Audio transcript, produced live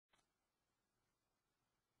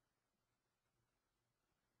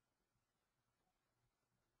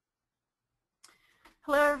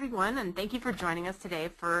Hello everyone, and thank you for joining us today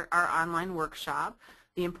for our online workshop,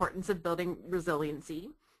 The Importance of Building Resiliency.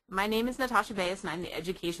 My name is Natasha Bayes and I'm the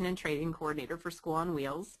Education and Training Coordinator for School on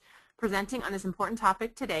Wheels. Presenting on this important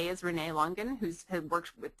topic today is Renee Longan, who's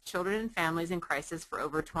worked with children and families in crisis for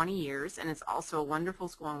over 20 years and is also a wonderful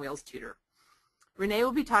School on Wheels tutor. Renee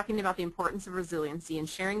will be talking about the importance of resiliency and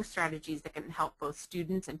sharing strategies that can help both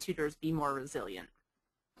students and tutors be more resilient.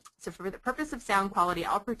 So for the purpose of sound quality,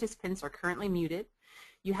 all participants are currently muted.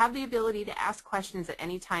 You have the ability to ask questions at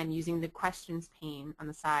any time using the questions pane on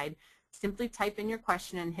the side. Simply type in your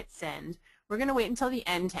question and hit send. We're going to wait until the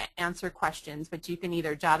end to answer questions, but you can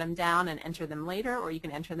either jot them down and enter them later, or you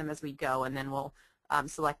can enter them as we go, and then we'll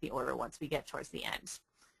select the order once we get towards the end.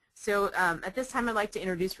 So at this time, I'd like to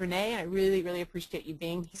introduce Renee, and I really appreciate you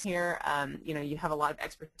being here. You have a lot of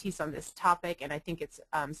expertise on this topic, and I think it's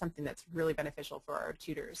something that's really beneficial for our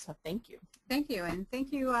tutors. So thank you. Thank you, and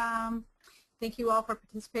thank you all for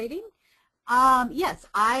participating. Yes,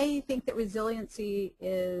 I think that resiliency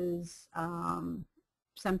is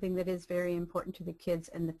something that is very important to the kids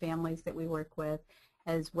and the families that we work with,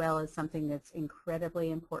 as well as something that's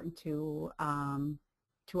incredibly important to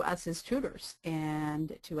us as tutors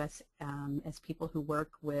and to us as people who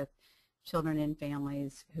work with children and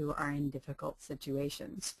families who are in difficult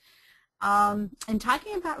situations. And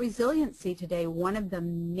talking about resiliency today, one of the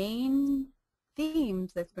main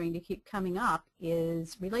themes that's going to keep coming up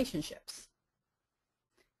is relationships.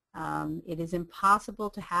 It is impossible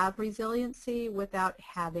to have resiliency without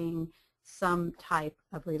having some type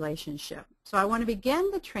of relationship. So I want to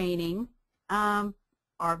begin the training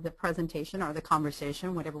or the presentation or the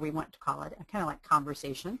conversation, whatever we want to call it. I kind of like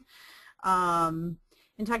conversation. And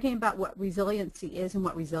talking about what resiliency is and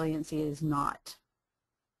what resiliency is not.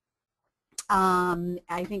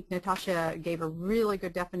 I think Natasha gave a really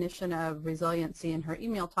good definition of resiliency in her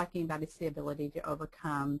email, talking about it's the ability to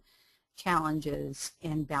overcome challenges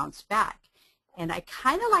and bounce back. And I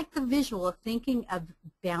kind of like the visual of thinking of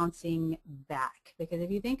bouncing back, because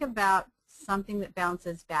if you think about something that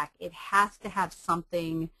bounces back, it has to have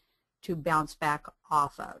something to bounce back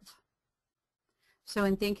off of. So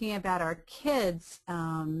in thinking about our kids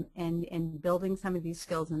and building some of these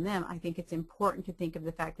skills in them, I think it's important to think of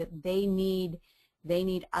the fact that they need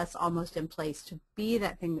us almost in place to be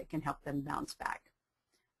that thing that can help them bounce back.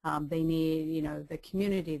 They need, the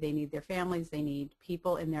community, they need their families, they need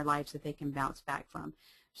people in their lives that they can bounce back from.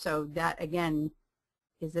 So that, again,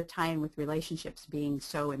 is a tie-in with relationships being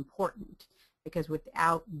so important, because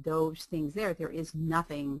without those things there is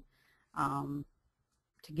nothing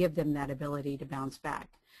to give them that ability to bounce back.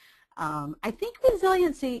 I think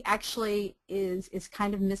resiliency actually is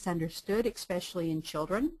kind of misunderstood, especially in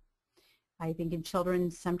children. I think in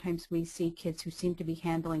children, sometimes we see kids who seem to be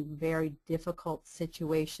handling very difficult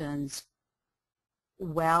situations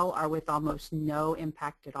well or with almost no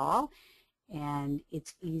impact at all. And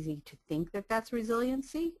it's easy to think that that's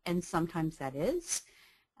resiliency, and sometimes that is.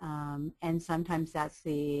 And sometimes that's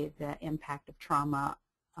the impact of trauma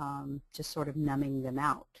just sort of numbing them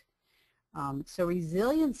out. So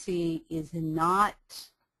resiliency is not,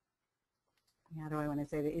 how do I want to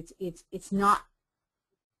say that? It's not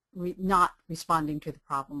responding to the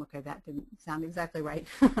problem. Okay, that didn't sound exactly right.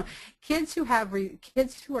 Kids who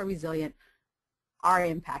are resilient are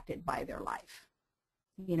impacted by their life.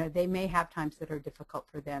 They may have times that are difficult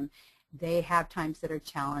for them. They have times that are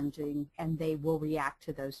challenging, and they will react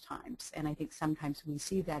to those times. And I think sometimes we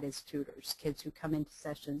see that as tutors, kids who come into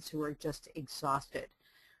sessions who are just exhausted,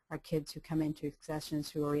 or kids who come into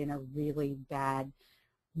sessions who are in a really bad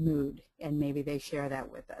mood, and maybe they share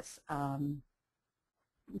that with us.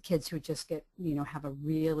 Kids who just have a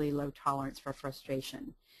really low tolerance for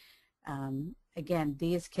frustration. Again,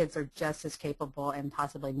 these kids are just as capable and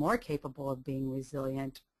possibly more capable of being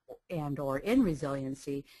resilient and or in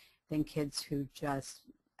resiliency than kids who just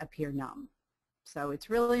appear numb. So it's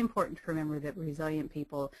really important to remember that resilient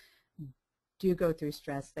people do go through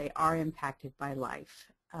stress. They are impacted by life.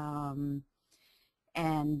 And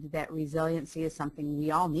that resiliency is something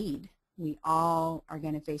we all need. We all are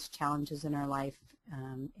going to face challenges in our life,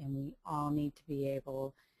 and we all need to be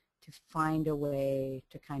able to find a way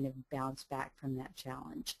to kind of bounce back from that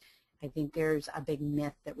challenge. I think there's a big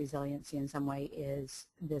myth that resiliency in some way is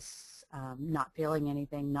this not feeling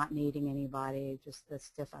anything, not needing anybody, just the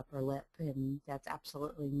stiff upper lip, and that's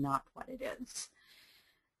absolutely not what it is.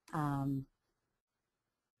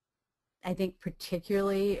 I think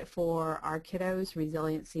particularly for our kiddos,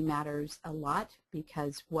 resiliency matters a lot,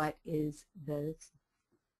 because what is the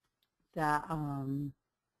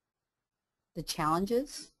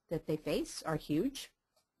challenges that they face are huge.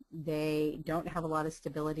 They don't have a lot of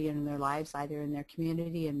stability in their lives, either in their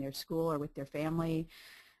community, in their school, or with their family.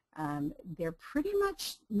 They're pretty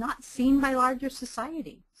much not seen by larger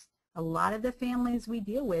society. A lot of the families we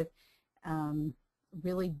deal with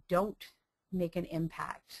really don't make an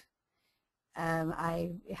impact.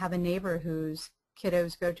 I have a neighbor whose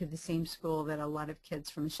kiddos go to the same school that a lot of kids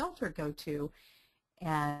from the shelter go to,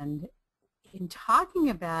 and in talking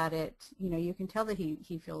about it, you can tell that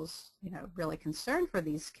he feels, really concerned for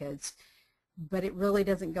these kids, but it really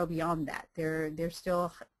doesn't go beyond that. They're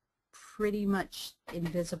still pretty much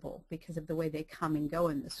invisible because of the way they come and go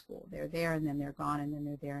in the school. They're there and then they're gone, and then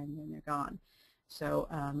they're there and then they're gone. So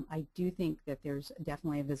I do think that there's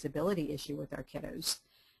definitely a visibility issue with our kiddos.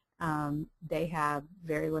 They have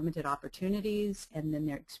very limited opportunities, and then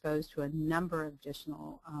they're exposed to a number of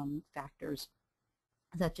additional factors,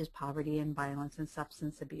 such as poverty and violence and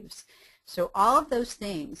substance abuse. So all of those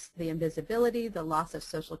things, the invisibility, the loss of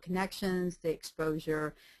social connections, the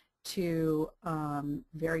exposure to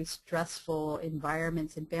very stressful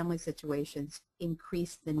environments and family situations,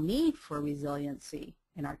 increase the need for resiliency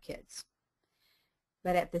in our kids.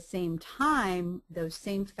 But at the same time, those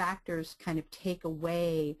same factors kind of take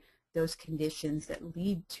away those conditions that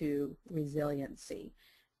lead to resiliency.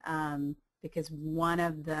 Because one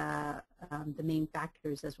of the main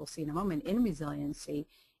factors, as we'll see in a moment, in resiliency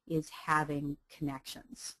is having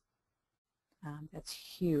connections. That's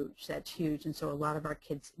huge. That's huge. And so a lot of our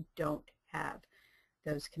kids don't have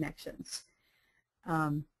those connections.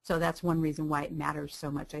 So that's one reason why it matters so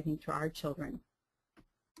much, I think, to our children.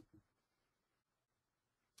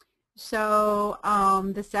 So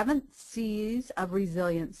the 7 C's of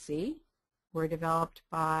resiliency were developed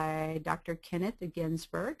by Dr. Kenneth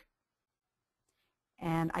Ginsburg.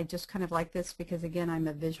 And I just kind of like this because, again, I'm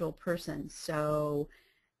a visual person. So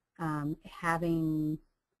having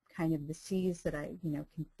kind of the C's that I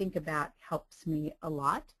can think about helps me a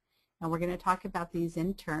lot. And we're going to talk about these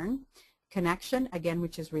in turn. Connection, again,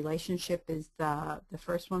 which is relationship, is the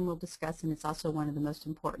first one we'll discuss, and it's also one of the most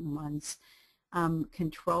important ones.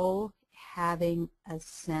 Control, having a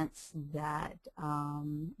sense that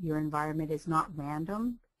your environment is not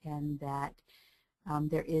random and that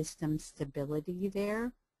there is some stability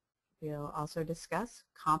there. We'll also discuss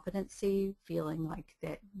competency, feeling like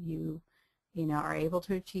that you are able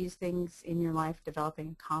to achieve things in your life,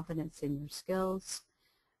 developing confidence in your skills,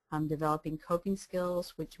 developing coping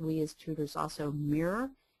skills, which we as tutors also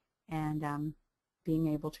mirror, and being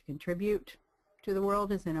able to contribute to the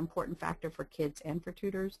world is an important factor for kids and for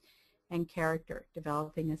tutors, and character,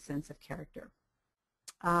 developing a sense of character.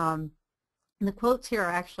 The quotes here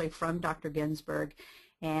are actually from Dr. Ginsburg,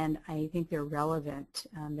 and I think they're relevant,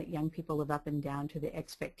 that young people live up and down to the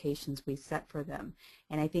expectations we set for them.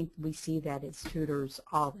 And I think we see that as tutors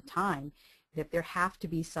all the time, that there have to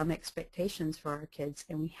be some expectations for our kids,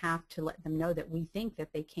 and we have to let them know that we think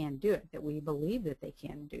that they can do it, that we believe that they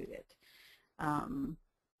can do it.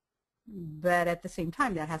 But at the same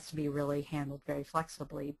time, that has to be really handled very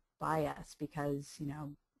flexibly by us because,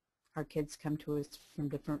 our kids come to us from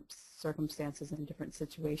different circumstances and different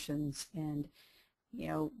situations. And,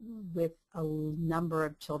 with a number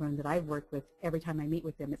of children that I've worked with, every time I meet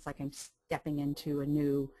with them, it's like I'm stepping into a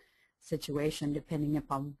new situation depending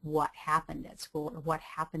upon what happened at school or what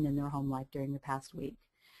happened in their home life during the past week.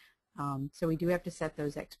 So we do have to set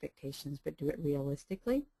those expectations, but do it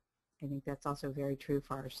realistically. I think that's also very true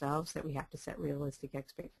for ourselves, that we have to set realistic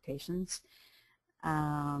expectations.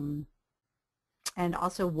 And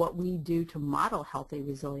also what we do to model healthy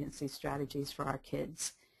resiliency strategies for our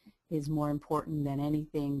kids is more important than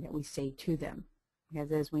anything that we say to them.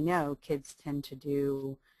 Because as we know, kids tend to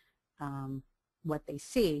do what they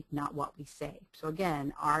see, not what we say. So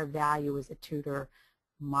again, our value as a tutor,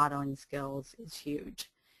 modeling skills is huge.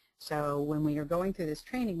 So when we are going through this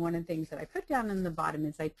training, one of the things that I put down in the bottom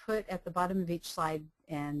is I put at the bottom of each slide,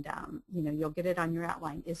 and you'll get it on your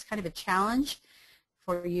outline, is kind of a challenge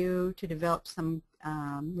for you to develop some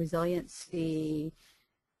resiliency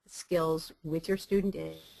skills with your student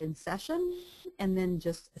in session, and then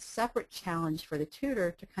just a separate challenge for the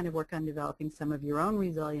tutor to kind of work on developing some of your own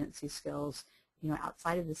resiliency skills,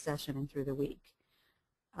 outside of the session and through the week.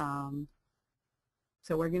 So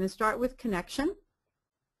we're going to start with connection.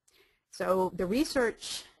 So the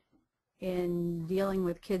research in dealing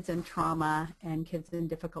with kids in trauma and kids in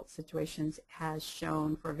difficult situations has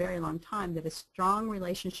shown for a very long time that a strong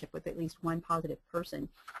relationship with at least one positive person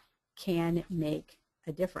can make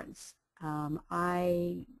a difference.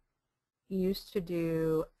 I used to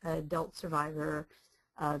do adult survivor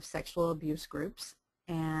of sexual abuse groups,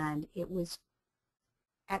 and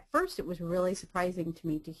at first it was really surprising to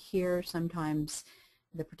me to hear sometimes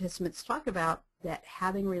the participants talk about that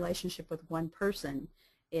having a relationship with one person,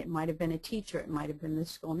 it might have been a teacher, it might have been the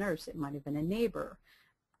school nurse, it might have been a neighbor,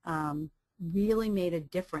 really made a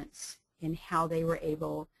difference in how they were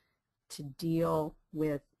able to deal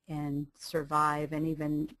with and survive and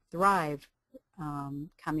even thrive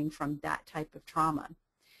coming from that type of trauma.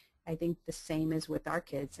 I think the same is with our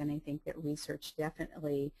kids, and I think that research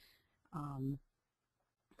definitely,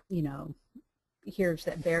 you know,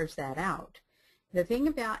 bears that out. The thing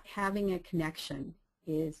about having a connection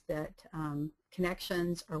is that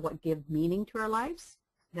connections are what give meaning to our lives.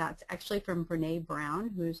 That's actually from Brene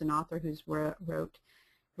Brown, who's an author who's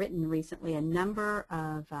written recently a number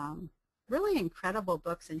of really incredible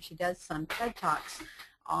books, and she does some TED Talks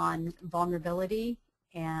on vulnerability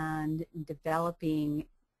and developing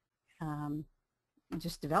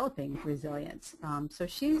resilience. So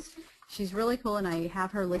she's really cool, and I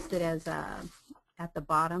have her listed as at the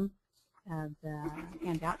bottom of the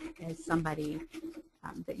handout as somebody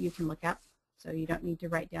that you can look up. So you don't need to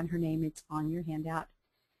write down her name, it's on your handout.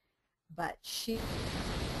 But she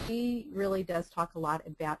really does talk a lot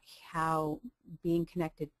about how being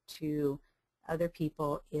connected to other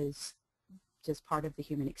people is just part of the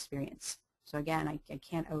human experience. So again, I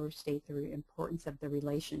can't overstate the importance of the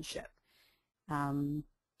relationship.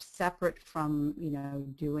 Separate from, you know,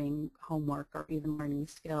 doing homework or even learning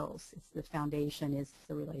skills, it's the foundation is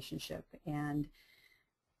the relationship. And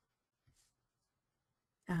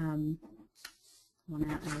I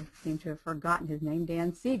seem to have forgotten his name,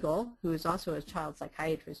 Dan Siegel, who is also a child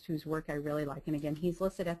psychiatrist whose work I really like. And again, he's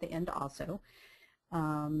listed at the end also.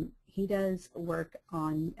 He does work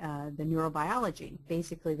on the neurobiology,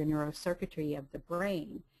 basically the neurocircuitry of the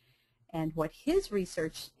brain. And what his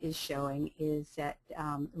research is showing is that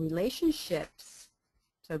relationships,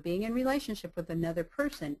 so being in relationship with another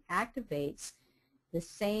person, activates the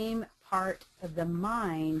same part of the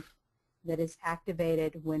mind that is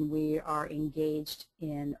activated when we are engaged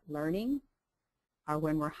in learning or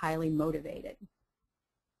when we're highly motivated.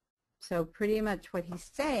 So pretty much what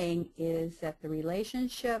he's saying is that the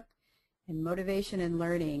relationship and motivation and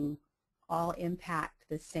learning all impact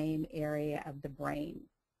the same area of the brain.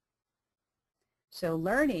 So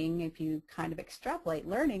learning, if you kind of extrapolate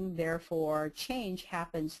learning, therefore change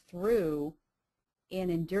happens through, in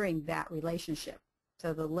and during that relationship.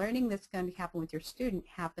 So the learning that's going to happen with your student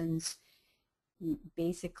happens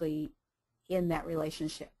basically in that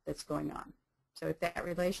relationship that's going on. So if that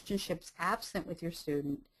relationship's absent with your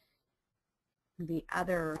student, the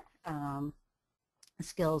other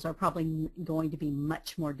skills are probably going to be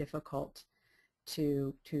much more difficult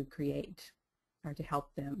to create or to help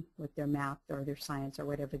them with their math or their science or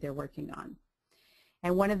whatever they're working on.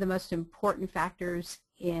 And one of the most important factors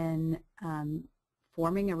in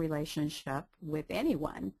forming a relationship with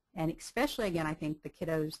anyone, and especially, again, I think the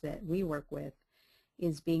kiddos that we work with,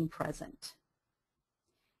 is being present.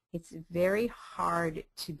 It's very hard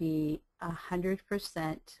to be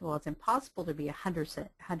 100%, well, it's impossible to be 100%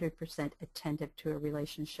 attentive to a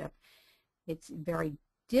relationship. It's very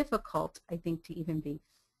difficult, I think, to even be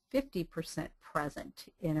 50% present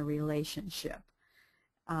in a relationship.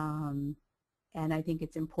 And I think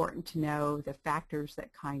it's important to know the factors that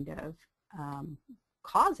kind of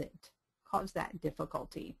cause that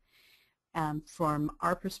difficulty from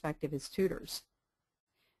our perspective as tutors.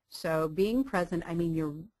 So being present, I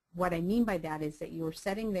mean, what I mean by that is that you're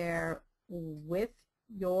sitting there with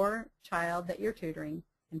your child that you're tutoring,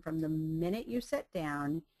 and from the minute you sit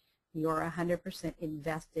down, you're 100%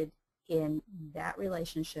 invested in that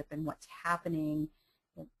relationship and what's happening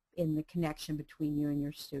in the connection between you and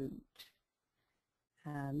your student.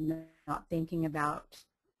 Not thinking about,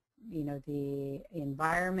 you know, the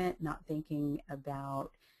environment, not thinking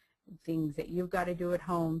about things that you've got to do at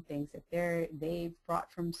home, things that they've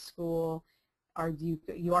brought from school, or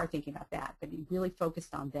you are thinking about that, but you really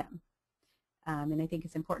focused on them. And I think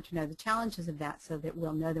it's important to know the challenges of that so that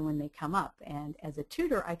we'll know them when they come up. And as a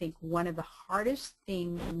tutor, I think one of the hardest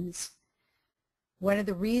things, one of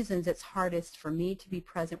the reasons it's hardest for me to be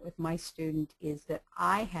present with my student is that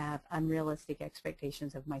I have unrealistic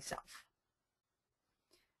expectations of myself.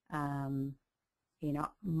 You know,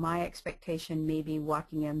 my expectation may be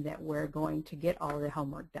walking in that we're going to get all of the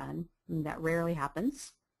homework done, and that rarely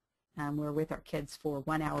happens. We're with our kids for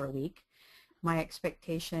 1 hour a week. My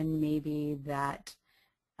expectation may be that,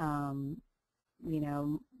 you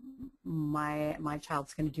know, my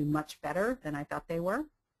child's going to do much better than I thought they were.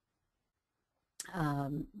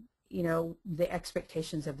 You know, the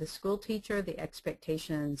expectations of the school teacher, the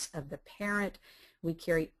expectations of the parent, we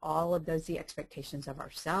carry all of those, the expectations of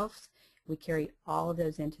ourselves, we carry all of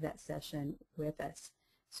those into that session with us.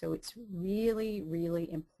 So it's really,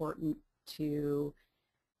 really important to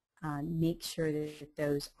make sure that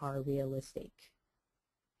those are realistic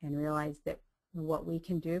and realize that what we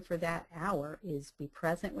can do for that hour is be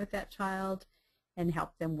present with that child and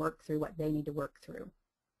help them work through what they need to work through.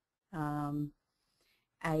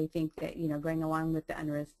 I think that, going along with the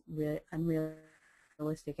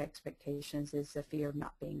unrealistic expectations is the fear of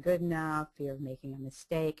not being good enough, fear of making a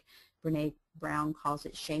mistake. Brene Brown calls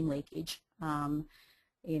it shame leakage. I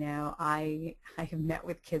have met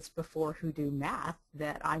with kids before who do math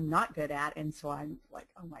that I'm not good at, and so I'm like,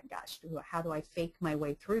 oh my gosh, how do I fake my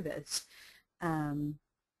way through this?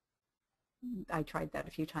 I tried that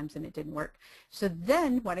a few times and it didn't work. So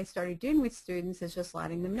then what I started doing with students is just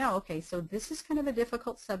letting them know, okay, so this is kind of a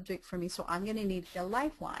difficult subject for me, so I'm going to need a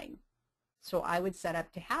lifeline. So I would set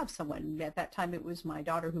up to have someone. At that time it was my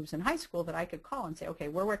daughter who was in high school that I could call and say, okay,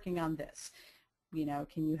 we're working on this.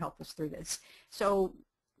 Can you help us through this? So,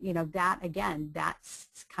 that, again, that's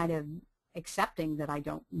kind of accepting that I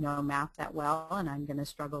don't know math that well and I'm going to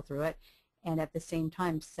struggle through it, and at the same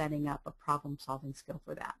time setting up a problem-solving skill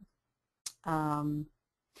for that.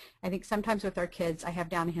 I think sometimes with our kids, I have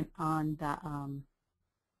down on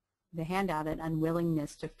the handout an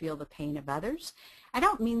unwillingness to feel the pain of others. I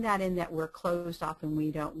don't mean that in that we're closed off and we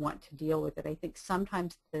don't want to deal with it. I think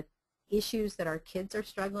sometimes the issues that our kids are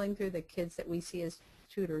struggling through, the kids that we see as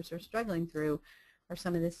tutors are struggling through, are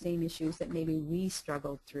some of the same issues that maybe we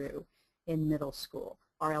struggled through in middle school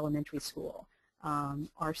or elementary school,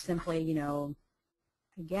 or simply,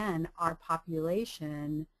 again, our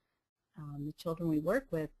population, the children we work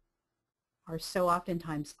with are so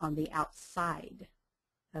oftentimes on the outside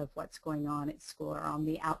of what's going on at school or on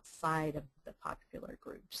the outside of the popular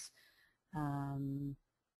groups.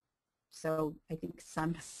 So I think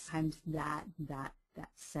sometimes that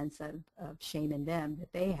sense of shame in them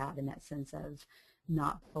that they have, and that sense of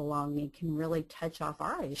not belonging, can really touch off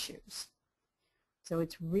our issues. So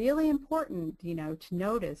it's really important, to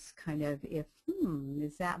notice kind of if,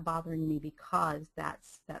 is that bothering me because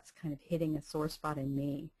that's kind of hitting a sore spot in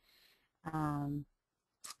me.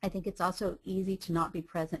 I think it's also easy to not be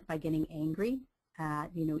present by getting angry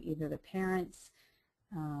at, either the parents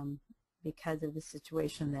because of the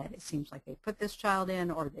situation that it seems like they put this child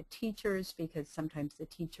in, or the teachers, because sometimes the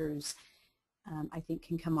teachers, I think,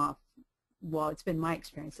 can come off, well, it's been my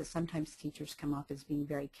experience that sometimes teachers come off as being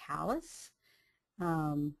very callous.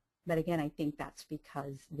 But again, I think that's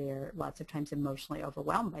because they're lots of times emotionally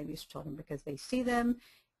overwhelmed by these children because they see them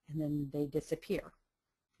and then they disappear,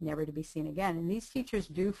 never to be seen again. And these teachers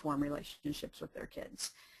do form relationships with their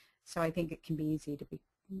kids. So I think it can be easy to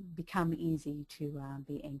become easy to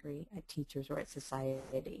be angry at teachers or at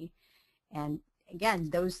society. And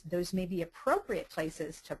again, those may be appropriate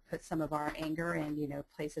places to put some of our anger and,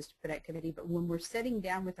 places to put activity. But when we're sitting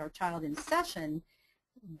down with our child in session,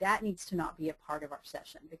 that needs to not be a part of our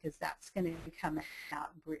session, because that's going to come out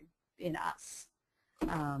in us.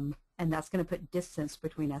 And that's going to put distance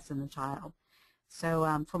between us and the child.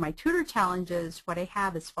 So for my tutor challenges, what I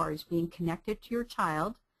have as far as being connected to your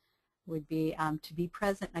child would be to be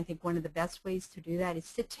present. And I think one of the best ways to do that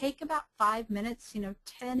is to take about 5 minutes,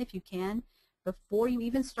 10 if you can, before you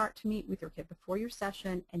even start to meet with your kid, before your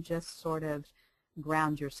session, and just sort of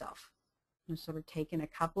ground yourself. Sort of take in a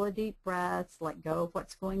couple of deep breaths, let go of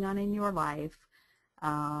what's going on in your life.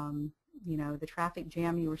 The traffic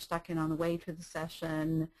jam you were stuck in on the way to the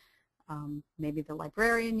session, maybe the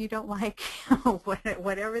librarian you don't like,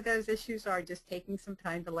 whatever those issues are, just taking some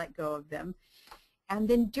time to let go of them. And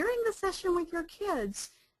then during the session with your kids,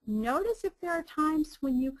 notice if there are times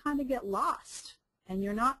when you kind of get lost and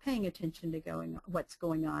you're not paying attention to what's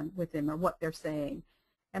going on with them or what they're saying.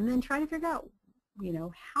 And then try to figure out,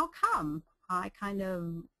 how come I kind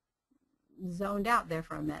of zoned out there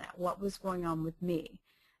for a minute? What was going on with me?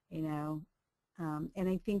 And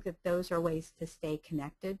I think that those are ways to stay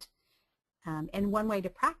connected. And one way to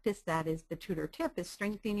practice that is the tutor tip is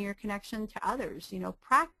strengthening your connection to others.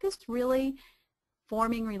 Practice really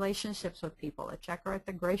forming relationships with people, the checker at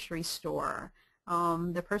the grocery store,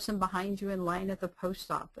 the person behind you in line at the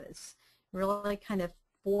post office, really kind of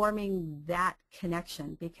forming that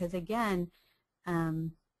connection. Because again,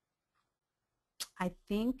 I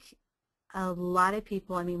think a lot of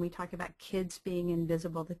people, we talk about kids being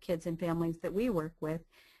invisible, the kids and families that we work with,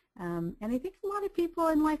 and I think a lot of people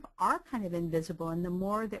in life are kind of invisible, and the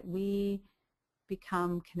more that we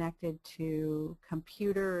become connected to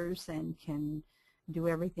computers and can do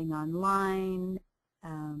everything online,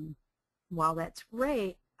 while that's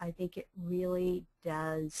great, I think it really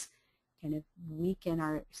does kind of weaken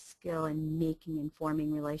our skill in making and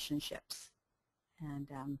forming relationships. And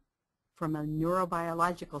from a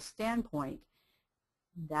neurobiological standpoint,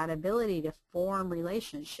 that ability to form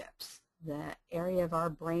relationships, the area of our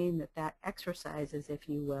brain that exercises, if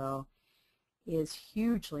you will, is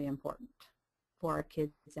hugely important for our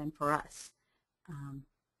kids and for us.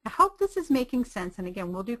 I hope this is making sense, and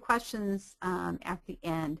again, we'll do questions at the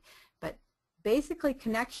end, but basically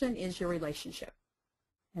connection is your relationship,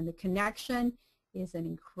 and the connection is an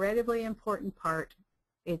incredibly important part.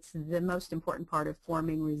 It's the most important part of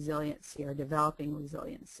forming resiliency or developing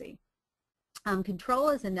resiliency. Control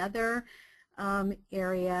is another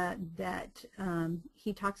area that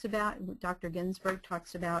he talks about, Dr. Ginsberg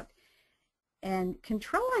talks about. And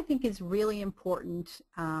control, I think, is really important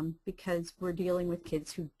because we're dealing with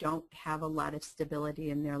kids who don't have a lot of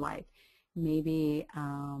stability in their life. Maybe,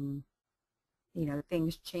 you know,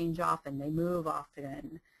 things change often, they move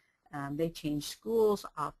often, they change schools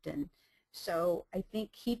often. So I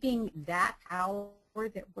think keeping that hour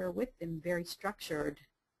that we're with them very structured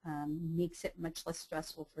makes it much less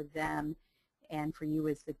stressful for them and for you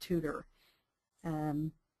as the tutor.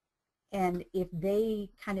 And if they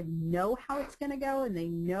kind of know how it's going to go and they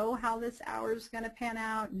know how this hour is going to pan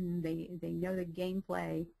out and they know the game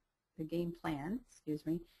plan, excuse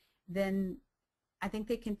me, then I think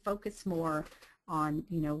they can focus more on,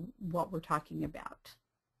 you know, what we're talking about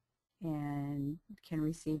and can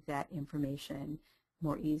receive that information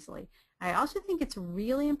more easily. I also think it's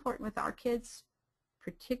really important with our kids,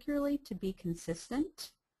 particularly to be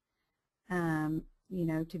consistent. You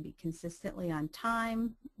know, to be consistently on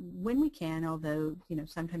time when we can, although, you know,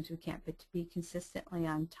 sometimes we can't, but to be consistently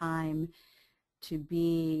on time, to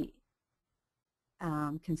be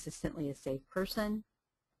consistently a safe person,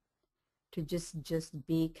 to just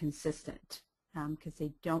be consistent because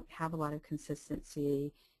they don't have a lot of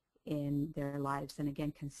consistency in their lives. And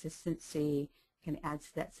again, consistency can add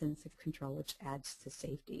to that sense of control, which adds to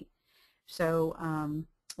safety. So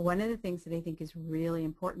one of the things that I think is really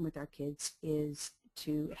important with our kids is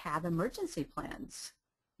to have emergency plans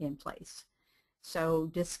in place. So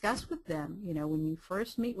discuss with them, you know, when you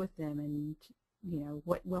first meet with them, and, you know,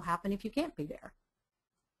 what will happen if you can't be there.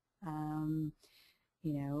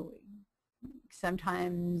 You know,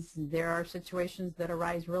 sometimes there are situations that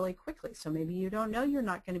arise really quickly. So maybe you don't know you're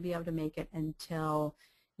not going to be able to make it until,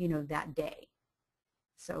 you know, that day.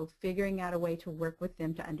 So figuring out a way to work with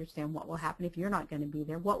them to understand what will happen if you're not going to be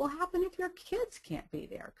there. What will happen if your kids can't be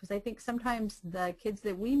there? Because I think sometimes the kids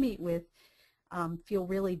that we meet with feel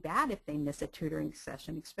really bad if they miss a tutoring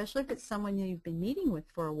session, especially if it's someone you've been meeting with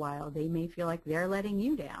for a while. They may feel like they're letting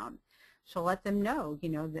you down. So let them know, you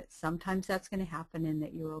know, that sometimes that's going to happen and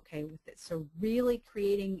that you're okay with it. So really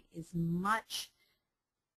creating as much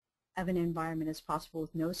of an environment as possible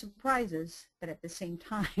with no surprises, but at the same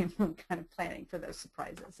time kind of planning for those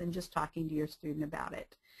surprises and just talking to your student about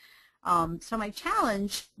it. So my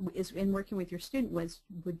challenge is in working with your student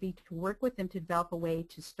would be to work with them to develop a way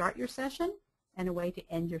to start your session and a way to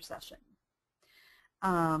end your session.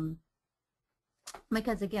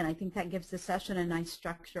 Because again, I think that gives the session a nice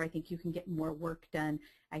structure. I think you can get more work done.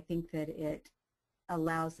 I think that it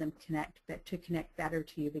allows them to connect better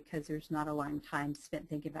to you because there's not a long time spent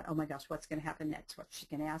thinking about, oh my gosh, what's going to happen next? What's she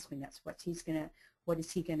going to ask me next? What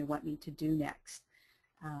is he going to want me to do next?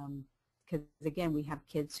 Because again, we have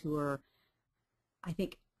kids who are, I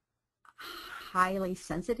think, highly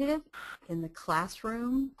sensitive in the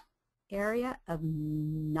classroom area of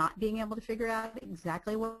not being able to figure out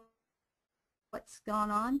exactly what's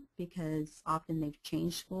going on, because often they've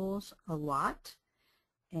changed schools a lot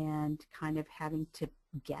and kind of having to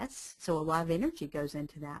guess. So a lot of energy goes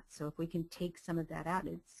into that. So if we can take some of that out,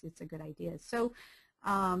 it's a good idea. So,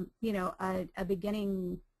 you know,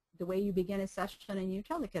 the way you begin a session, and you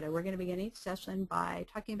tell the kiddo, we're going to begin each session by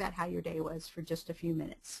talking about how your day was for just a few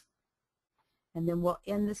minutes. And then we'll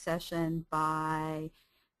end the session by,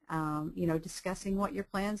 you know, discussing what your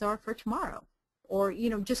plans are for tomorrow. Or, you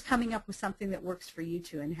know, just coming up with something that works for you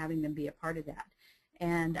two and having them be a part of that.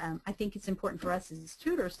 And I think it's important for us as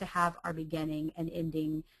tutors to have our beginning and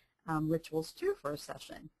ending rituals too for a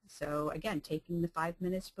session. So again, taking the 5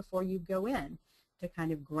 minutes before you go in to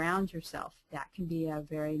kind of ground yourself, that can be a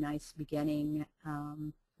very nice beginning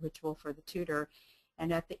ritual for the tutor.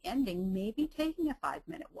 And at the ending, maybe taking a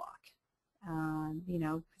 5-minute walk. You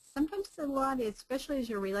know, sometimes a lot, especially as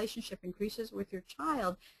your relationship increases with your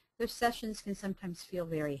child, those sessions can sometimes feel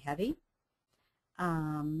very heavy.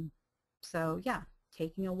 So yeah,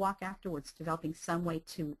 taking a walk afterwards, developing some way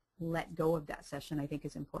to let go of that session, I think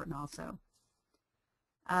is important also.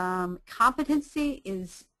 Competency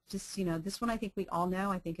is just, you know, this one I think we all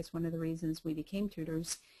know. I think it's one of the reasons we became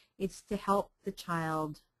tutors. It's to help the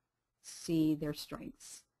child see their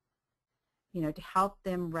strengths. to help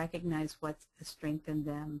them recognize what's a strength in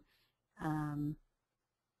them.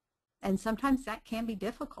 And sometimes that can be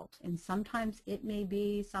difficult, and sometimes it may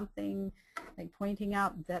be something like pointing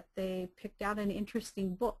out that they picked out an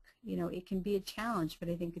interesting book. It can be a challenge, but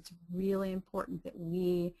I think it's really important that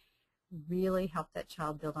we really help that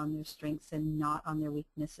child build on their strengths and not on their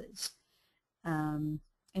weaknesses.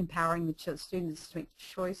 Empowering the students to make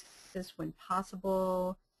choices when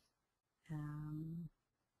possible,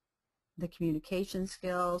 the communication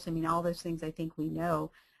skills, all those things I think we know.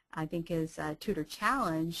 I think as a tutor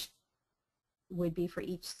challenge would be for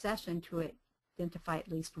each session to identify at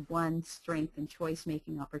least one strength and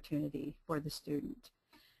choice-making opportunity for the student.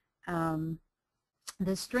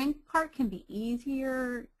 The strength part can be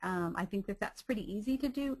easier. I think that that's pretty easy to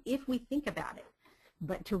do if we think about it.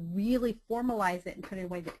 But to really formalize it and put it in a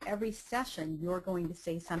way that every session you're going to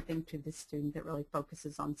say something to the student that really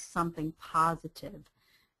focuses on something positive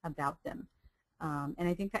about them. And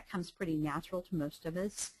I think that comes pretty natural to most of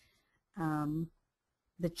us.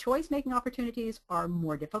 The choice-making opportunities are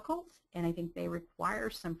more difficult, and I think they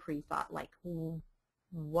require some pre-thought, like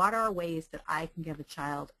what are ways that I can give a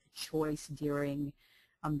child a choice during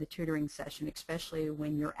the tutoring session, especially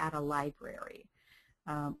when you're at a library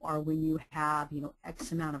or when you have,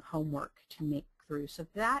 X amount of homework to make through. So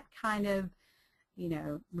that kind of,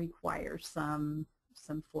 requires some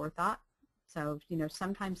forethought. So,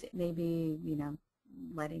 sometimes it may be,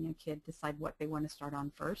 letting a kid decide what they want to start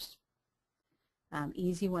on first.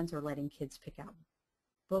 Easy ones are letting kids pick out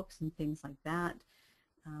books and things like that.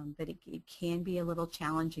 But it can be a little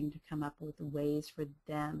challenging to come up with ways for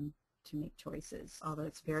them to make choices, although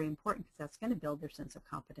it's very important because that's going to build their sense of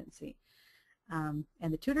competency. And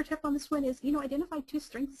the tutor tip on this one is, identify 2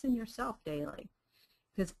 strengths in yourself daily.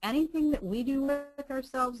 Because anything that we do with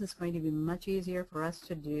ourselves is going to be much easier for us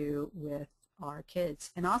to do with our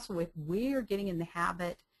kids. And also if we're getting in the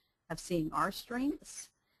habit of seeing our strengths,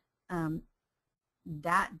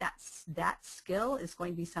 that skill is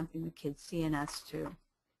going to be something the kids see in us too.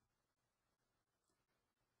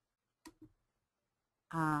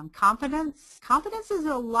 Confidence is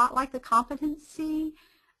a lot like the competency,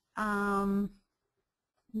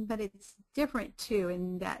 but it's different too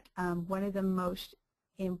in that one of the most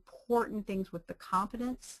important things with the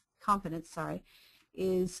confidence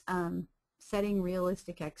is setting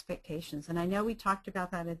realistic expectations. And I know we talked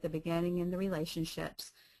about that at the beginning in the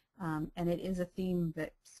relationships. And it is a theme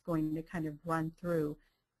that's going to kind of run through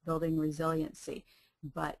building resiliency.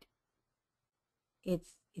 But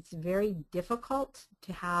it's very difficult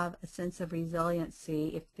to have a sense of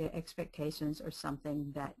resiliency if the expectations are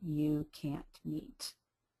something that you can't meet.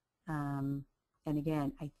 And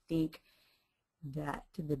again, I think that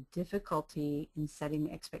the difficulty in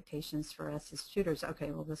setting expectations for us as tutors, okay,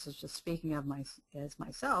 well, this is just speaking of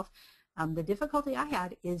myself, the difficulty I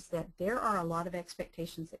had is that there are a lot of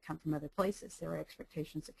expectations that come from other places. There are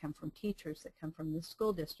expectations that come from teachers, that come from the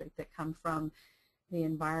school district, that come from the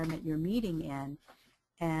environment you're meeting in.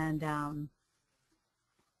 And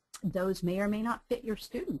those may or may not fit your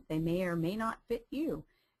student. They may or may not fit you.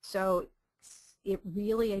 So it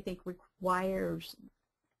really, I think, requires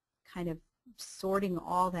kind of sorting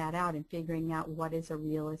all that out and figuring out what is a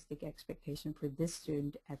realistic expectation for this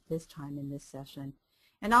student at this time in this session.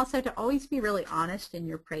 And also to always be really honest in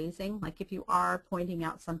your praising. Like if you are pointing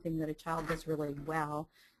out something that a child does really well,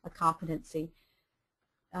 a competency,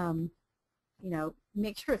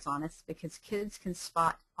 make sure it's honest, because kids can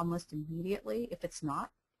spot almost immediately if it's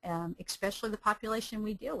not, especially the population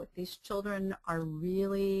we deal with. These children are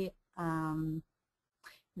really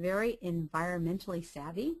very environmentally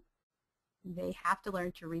savvy. They have to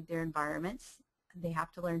learn to read their environments. They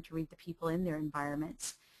have to learn to read the people in their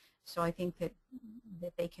environments. So I think that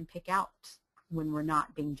they can pick out when we're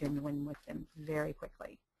not being genuine with them very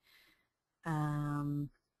quickly.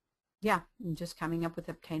 Yeah, and just coming up with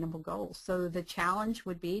obtainable goals. So the challenge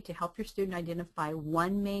would be to help your student identify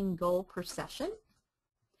one main goal per session,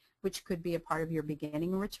 which could be a part of your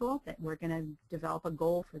beginning ritual, that we're going to develop a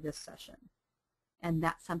goal for this session. And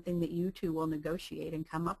that's something that you two will negotiate and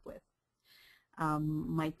come up with.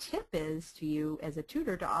 My tip is to you as a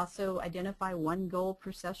tutor to also identify one goal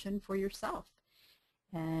per session for yourself.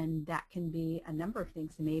 And that can be a number of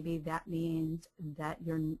things. Maybe that means that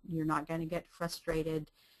you're not going to get frustrated,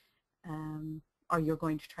 or you're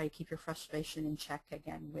going to try to keep your frustration in check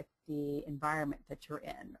again with the environment that you're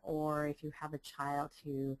in. Or if you have a child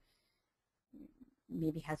who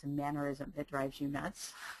maybe has a mannerism that drives you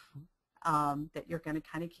nuts, that you're going to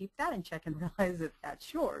kind of keep that in check and realize that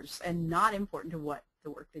that's yours and not important to what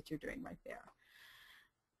the work that you're doing right there.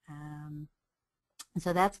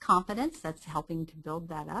 So that's confidence. That's helping to build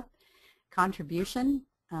that up. contribution,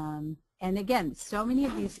 and again, so many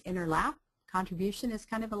of these interlap. Contribution is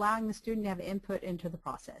kind of allowing the student to have input into the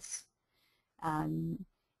process.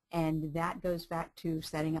 And that goes back to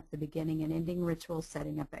setting up the beginning and ending rituals,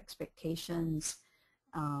 setting up expectations,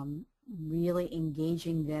 really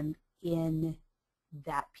engaging them in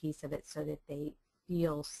that piece of it so that they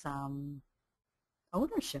feel some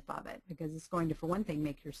ownership of it, because it's going to, for one thing,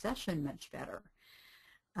 make your session much better.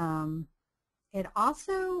 It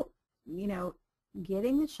also,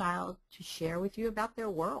 getting the child to share with you about their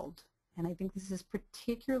world. And I think this is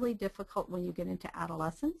particularly difficult when you get into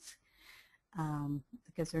adolescence,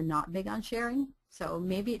 because they're not big on sharing. So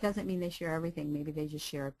maybe it doesn't mean they share everything. Maybe they just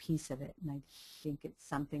share a piece of it. And I think it's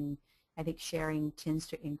something, I think sharing tends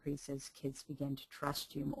to increase as kids begin to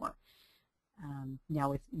trust you more. Now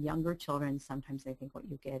with younger children, sometimes I think what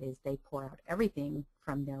you get is they pour out everything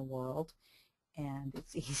from their world, and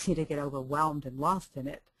it's easy to get overwhelmed and lost in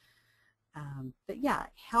it. But yeah,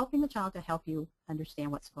 helping the child to help you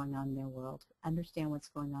understand what's going on in their world, understand what's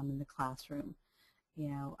going on in the classroom,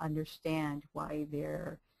 understand why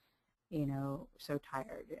they're, so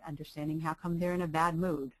tired, understanding how come they're in a bad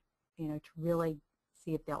mood, to really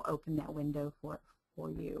see if they'll open that window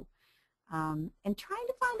for you. And trying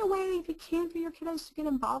to find a way, if you can, for your kiddos to get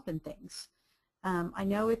involved in things. I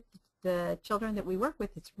know with the children that we work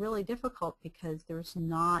with, it's really difficult because there's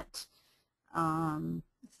not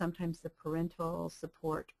sometimes the parental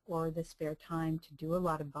support or the spare time to do a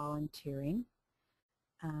lot of volunteering.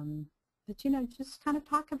 But, just kind of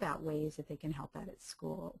talk about ways that they can help out at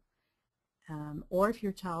school. Or if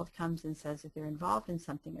your child comes and says that they're involved in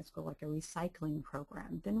something at school, like a recycling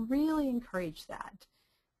program, then really encourage that.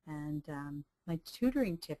 And my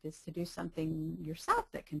tutoring tip is to do something yourself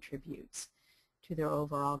that contributes to the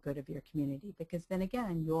overall good of your community, because then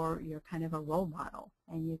again, you're kind of a role model,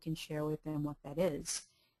 and you can share with them what that is.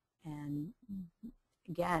 And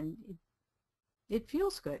again, it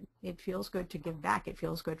feels good. It feels good to give back. It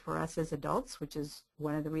feels good for us as adults, which is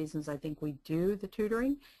one of the reasons I think we do the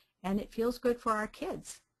tutoring, and it feels good for our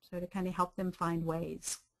kids, so to kind of help them find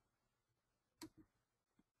ways.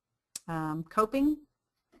 Coping,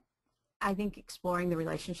 I think exploring the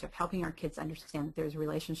relationship, helping our kids understand that there's a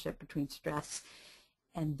relationship between stress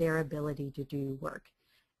and their ability to do work.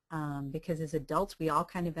 Because as adults, we all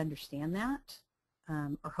kind of understand that,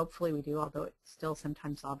 or hopefully we do, although it still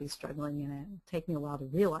sometimes I'll be struggling, and it'll take me a while to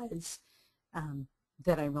realize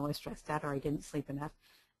that I'm really stressed out or I didn't sleep enough.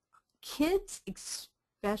 Kids,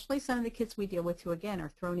 especially some of the kids we deal with who, again, are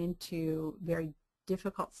thrown into very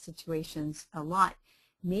difficult situations a lot,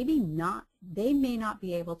 they may not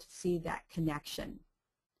be able to see that connection.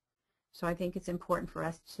 So I think it's important for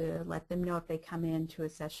us to let them know if they come into a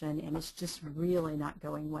session and it's just really not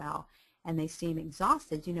going well and they seem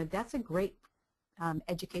exhausted, that's a great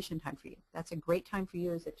education time for you. That's a great time for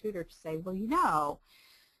you as a tutor to say, well,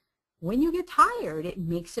 when you get tired, it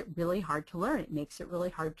makes it really hard to learn. It makes it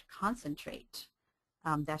really hard to concentrate.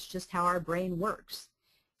 That's just how our brain works.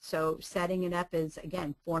 So setting it up is,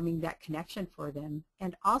 again, forming that connection for them,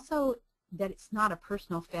 and also that it's not a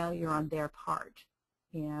personal failure on their part.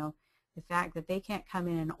 The fact that they can't come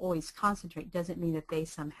in and always concentrate doesn't mean that they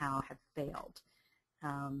somehow have failed.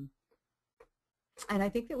 And I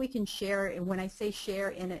think that we can share, and when I say share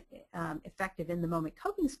in effective in-the-moment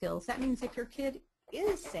coping skills, that means if your kid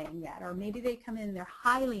is saying that, or maybe they come in and they're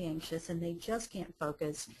highly anxious and they just can't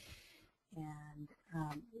focus, and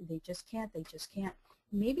they just can't.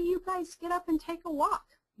 Maybe you guys get up and take a walk.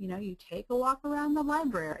 You take a walk around the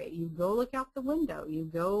library. You go look out the window. You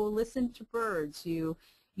go listen to birds. You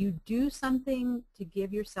do something to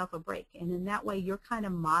give yourself a break. And in that way, you're kind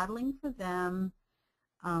of modeling for them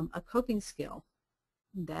a coping skill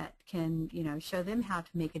that can, show them how to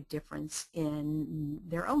make a difference in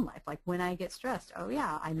their own life. Like when I get stressed, oh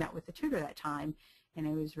yeah, I met with the tutor that time, and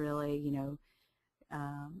I was really,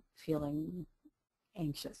 feeling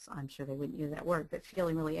anxious. I'm sure they wouldn't use that word, but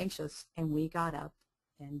feeling really anxious, and we got up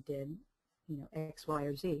and did, X, Y,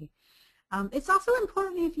 or Z. It's also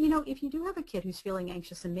important if you do have a kid who's feeling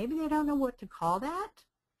anxious and maybe they don't know what to call that,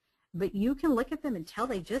 but you can look at them and tell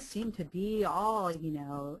they just seem to be all,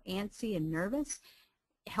 antsy and nervous,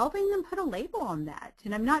 helping them put a label on that.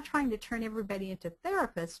 And I'm not trying to turn everybody into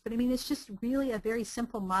therapists, but I mean, it's just really a very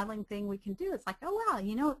simple modeling thing we can do. It's like, oh, wow,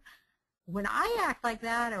 when I act like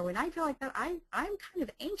that or when I feel like that, I'm kind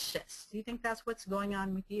of anxious. Do you think that's what's going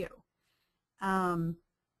on with you?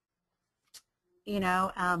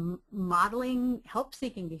 Modeling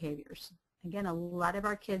help-seeking behaviors. Again, a lot of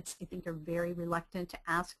our kids, I think, are very reluctant to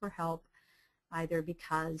ask for help, either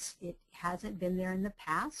because it hasn't been there in the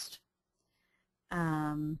past,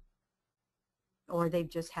 or they've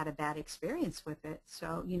just had a bad experience with it.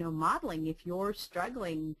 So, modeling, if you're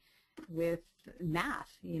struggling with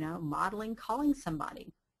math, modeling calling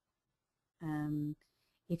somebody.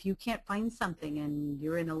 If you can't find something and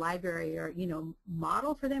you're in a library, or,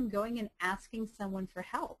 model for them going and asking someone for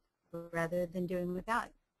help rather than doing without,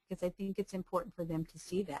 because I think it's important for them to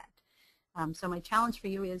see that. So my challenge for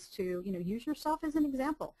you is to, use yourself as an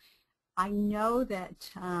example. I know that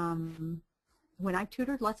when I've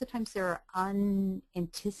tutored, lots of times there are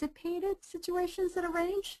unanticipated situations that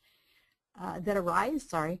arise.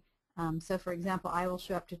 So for example, I will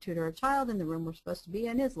show up to tutor a child and the room we're supposed to be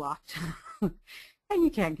in is locked and you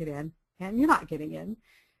can't get in and you're not getting in.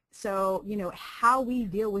 So, how we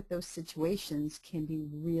deal with those situations can be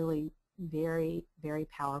really very, very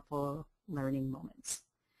powerful learning moments.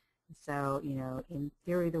 So, in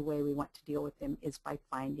theory, the way we want to deal with them is by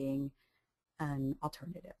finding an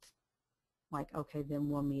alternative. Like, okay, then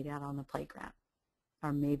we'll meet out on the playground.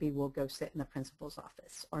 Or maybe we'll go sit in the principal's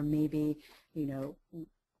office. Or maybe,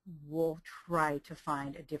 we'll try to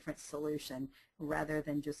find a different solution rather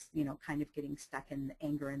than just, kind of getting stuck in the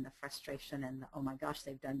anger and the frustration and the, oh my gosh,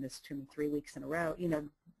 they've done this to me 3 weeks in a row.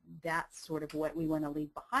 That's sort of what we want to leave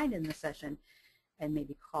behind in the session, and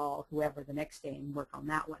maybe call whoever the next day and work on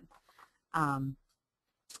that one.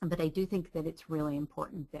 But I do think that it's really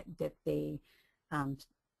important that they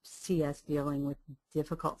see us dealing with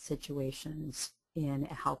difficult situations in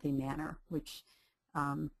a healthy manner, which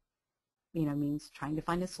means trying to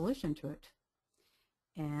find a solution to it.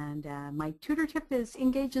 And my tutor tip is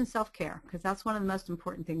engage in self-care, because that's one of the most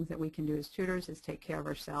important things that we can do as tutors, is take care of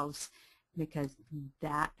ourselves, because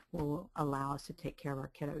that will allow us to take care of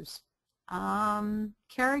our kiddos.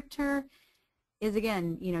 Character is,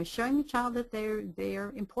 again, showing the child that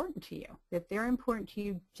they're important to you, that they're important to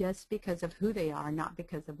you just because of who they are, not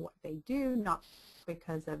because of what they do, not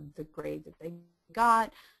because of the grade that they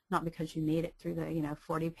got, not because you made it through the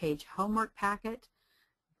 40-page homework packet,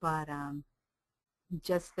 but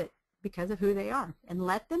just that because of who they are. And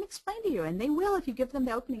let them explain to you, and they will if you give them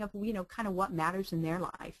the opening of kind of what matters in their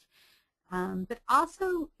life. But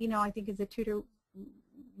also, I think as a tutor,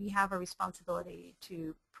 we have a responsibility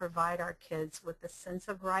to provide our kids with a sense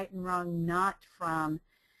of right and wrong, not from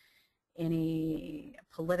any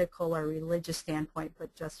political or religious standpoint,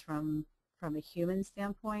 but just from a human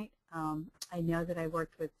standpoint. I know that I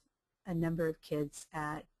worked with a number of kids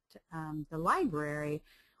at the library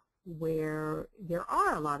where there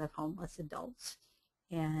are a lot of homeless adults,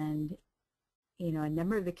 and a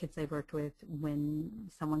number of the kids I worked with, when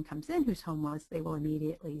someone comes in who's homeless, they will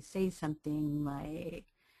immediately say something like,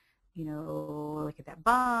 look at that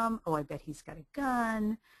bum, oh, I bet he's got a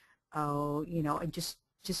gun, oh, just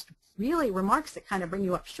really remarks that kind of bring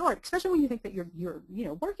you up short, especially when you think that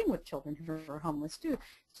you're working with children who are homeless too.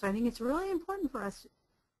 So I think it's really important for us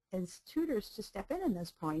as tutors to step in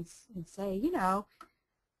those points and say,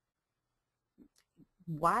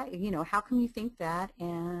 why, how come you think that?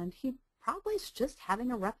 And he probably is just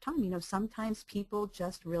having a rough time. Sometimes people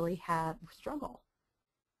just really have struggle.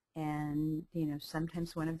 And,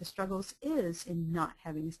 sometimes one of the struggles is in not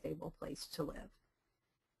having a stable place to live.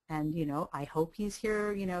 And, I hope he's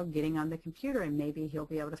here, getting on the computer, and maybe he'll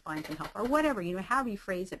be able to find some help, or whatever, however you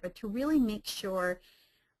phrase it, but to really make sure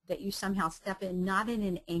that you somehow step in, not in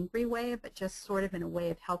an angry way, but just sort of in a way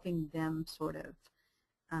of helping them sort of,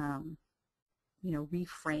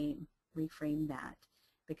 reframe that.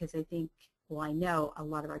 Because I think, well, I know a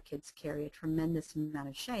lot of our kids carry a tremendous amount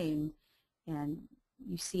of shame, and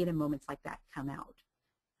you see it in moments like that come out.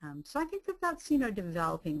 So I think that's,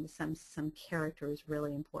 developing some character is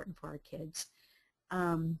really important for our kids.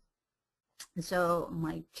 So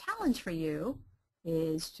my challenge for you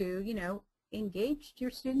is to, engage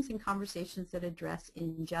your students in conversations that address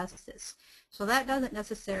injustice. So that doesn't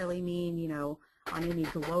necessarily mean, on any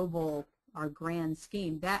global or grand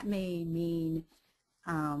scheme. That may mean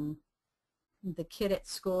the kid at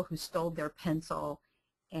school who stole their pencil,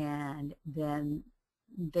 and then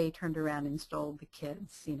they turned around and stole the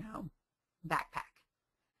kid's, backpack.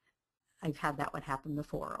 I've had that one happen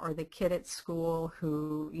before. Or the kid at school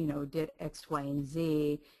who, did X, Y, and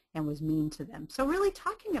Z and was mean to them. So really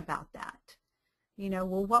talking about that.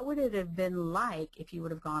 Well, what would it have been like if you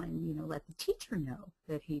would have gone and, let the teacher know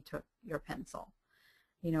that he took your pencil,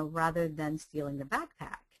 rather than stealing the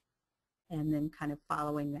backpack, and then kind of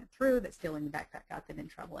following that through, that stealing the backpack got them in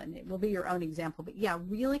trouble. And it will be your own example. But yeah,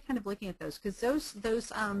 really kind of looking at those, because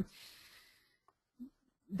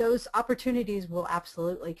those opportunities will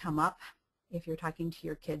absolutely come up if you're talking to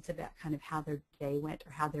your kids about kind of how their day went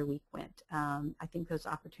or how their week went. I think those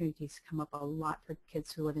opportunities come up a lot for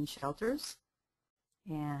kids who live in shelters.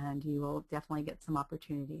 And you will definitely get some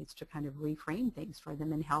opportunities to kind of reframe things for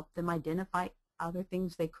them and help them identify other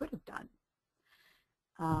things they could have done.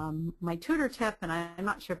 My tutor tip, and I'm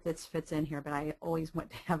not sure if this fits in here, but I always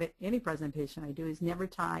want to have it any presentation I do, is never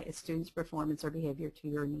tie a student's performance or behavior to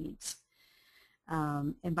your needs.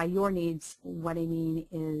 And by your needs, what I mean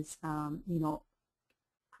is, you know,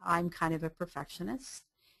 I'm kind of a perfectionist,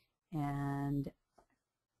 and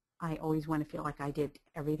I always want to feel like I did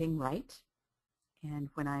everything right. And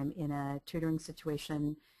when I'm in a tutoring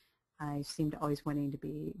situation, I seem to always want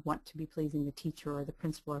to be pleasing the teacher or the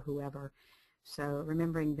principal or whoever. So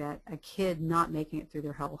remembering that a kid not making it through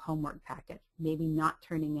their whole homework packet, maybe not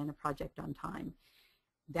turning in a project on time,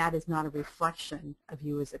 that is not a reflection of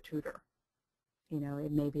you as a tutor. You know,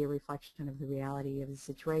 it may be a reflection of the reality of the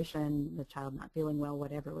situation, the child not feeling well,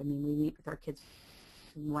 whatever. I mean, we meet with our kids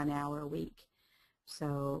 1 hour a week.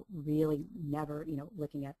 So really never, you know,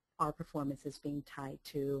 looking at our performance as being tied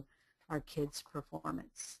to our kids'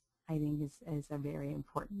 performance, I think is a very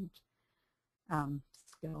important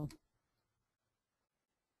skill.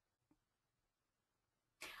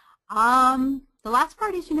 The last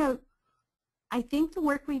part is, you know, I think the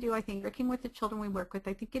work we do, I think working with the children we work with,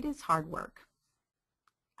 I think it is hard work.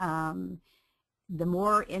 The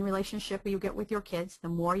more in relationship you get with your kids, the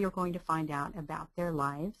more you're going to find out about their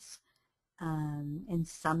lives. And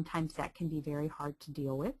sometimes that can be very hard to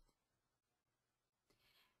deal with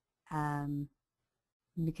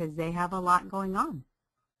because they have a lot going on.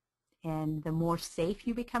 And the more safe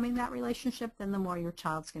you become in that relationship, then the more your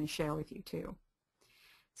child's going to share with you too.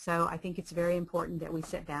 So I think it's very important that we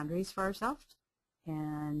set boundaries for ourselves.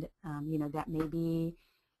 And, you know, that may be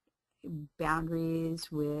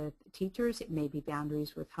boundaries with teachers. It may be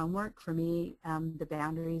boundaries with homework. For me, the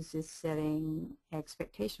boundaries is setting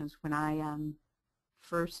expectations. When I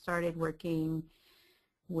first started working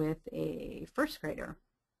with a first grader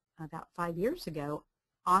about 5 years ago,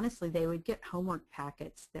 honestly, they would get homework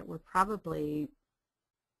packets that were probably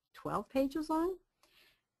 12 pages long.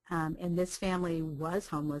 And this family was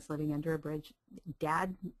homeless, living under a bridge.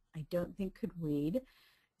 Dad, I don't think, could read.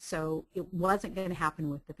 So it wasn't going to happen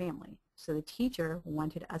with the family. So the teacher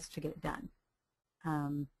wanted us to get it done.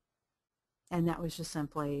 And that was just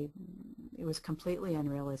simply, it was completely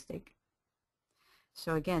unrealistic.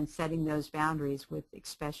 So again, setting those boundaries with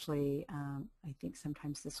especially, I think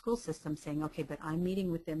sometimes the school system saying, okay, but I'm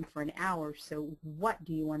meeting with them for an hour, so what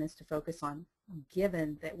do you want us to focus on,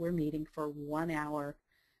 given that we're meeting for 1 hour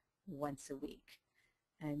once a week?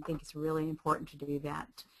 And I think it's really important to do that.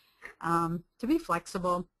 To be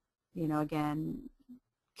flexible, you know, again,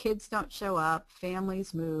 kids don't show up,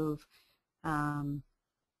 families move,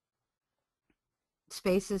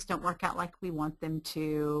 spaces don't work out like we want them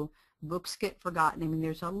to, books get forgotten. I mean,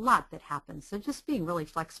 there's a lot that happens. So just being really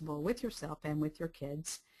flexible with yourself and with your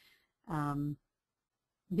kids. Being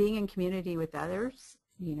in community with others,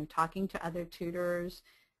 you know, talking to other tutors,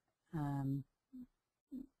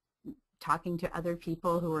 talking to other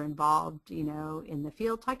people who are involved, you know, in the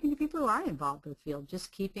field, talking to people who are involved with the field,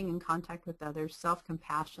 just keeping in contact with others,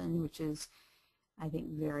 self-compassion, which is, I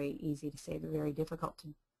think, very easy to say, but very difficult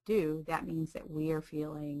to do. That means that we are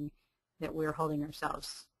feeling that we're holding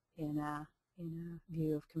ourselves in a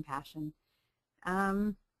view of compassion.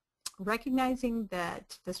 Recognizing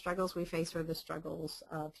that the struggles we face are the struggles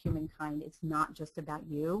of humankind. It's not just about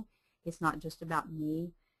you. It's not just about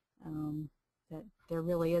me. That there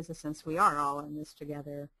really is a sense we are all in this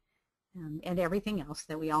together, and everything else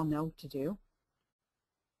that we all know to do.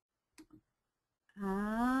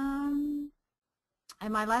 And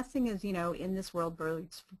my last thing is, you know, in this world,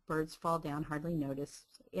 birds fall down, hardly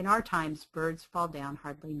noticed. In our times, birds fall down,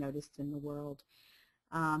 hardly noticed in the world.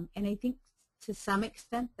 And I think to some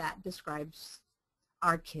extent that describes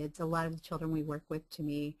our kids. A lot of the children we work with, to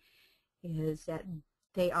me, is that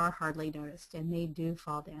they are hardly noticed and they do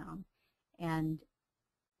fall down. And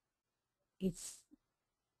it's,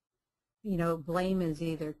 you know, blame is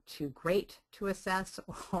either too great to assess,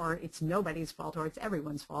 or it's nobody's fault, or it's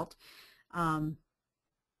everyone's fault. And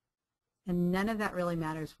none of that really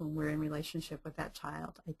matters when we're in relationship with that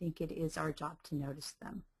child. I think it is our job to notice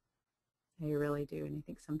them. I really do, and I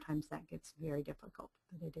think sometimes that gets very difficult,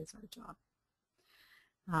 but it is our job.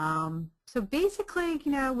 So basically,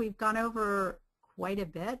 you know, we've gone over quite a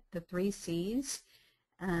bit, the 3 C's,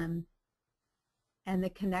 and the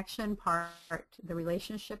connection part, the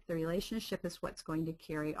relationship is what's going to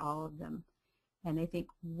carry all of them. And I think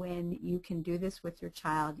when you can do this with your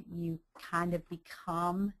child, you kind of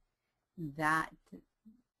become that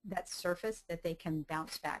surface that they can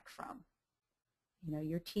bounce back from. You know,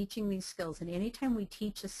 you're teaching these skills, and anytime we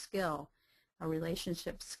teach a skill, a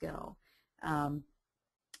relationship skill,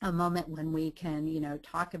 a moment when we can,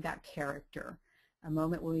 talk about character, a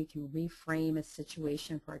moment where we can reframe a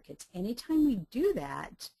situation for our kids. Anytime we do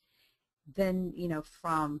that, then,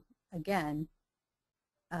 from, again,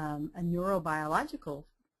 a neurobiological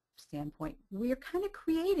standpoint, we are kind of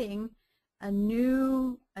creating a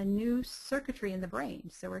new circuitry in the brain.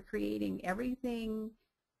 So we're creating everything.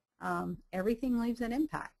 Everything leaves an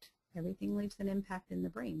impact. Everything leaves an impact in the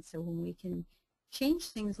brain. So when we can change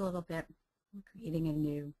things a little bit, we're creating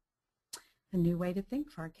a new way to think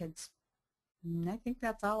for our kids. And I think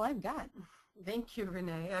that's all I've got. Thank you,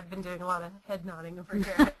 Renee. I've been doing a lot of head nodding over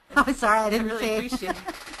here. I'm sorry, I didn't really say appreciate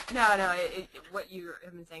it. No, what you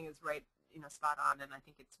have been saying is right, spot on, and I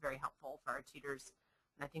think it's very helpful for our tutors,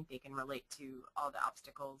 and I think they can relate to all the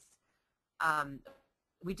obstacles.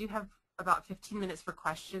 We do have about 15 minutes for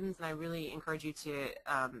questions, and I really encourage you to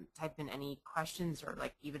type in any questions, or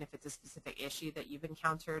like even if it's a specific issue that you've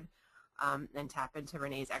encountered, and tap into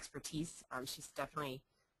Renee's expertise. She's definitely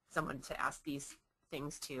someone to ask these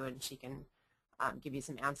things to, and she can give you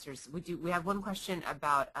some answers. We have one question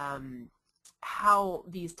about how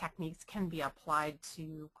these techniques can be applied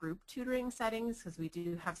to group tutoring settings, because we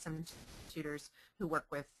do have some tutors who work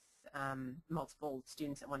with multiple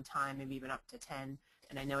students at one time, maybe even up to 10.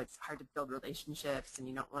 And I know it's hard to build relationships, and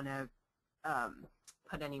you don't want to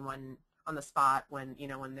put anyone on the spot when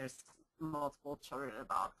when there's multiple children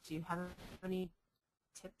involved. Do you have any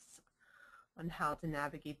tips on how to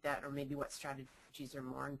navigate that, or maybe what strategies are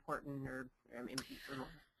more important or maybe more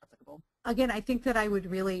applicable? Again, I think that I would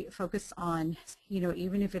really focus on,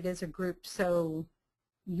 even if it is a group, so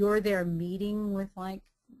you're there meeting with like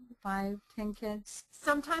 5, 10 kids?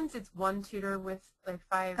 Sometimes it's one tutor with like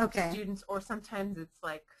 5 okay. students, or sometimes it's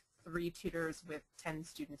like 3 tutors with 10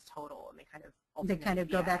 students total, and they kind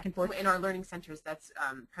of go back and forth. In our learning centers, that's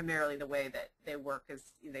primarily the way that they work,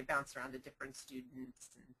 is they bounce around to different students,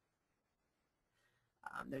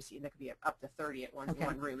 and there could be up to 30 at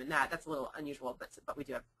one room, and that's a little unusual, but we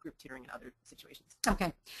do have group tutoring in other situations.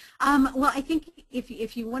 Okay. Well, I think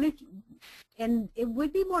if you wanted, and it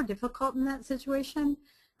would be more difficult in that situation,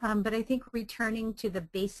 but I think returning to the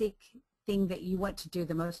basic thing that you want to do,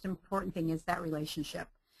 the most important thing is that relationship.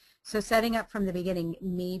 So setting up from the beginning,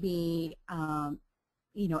 maybe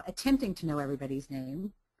attempting to know everybody's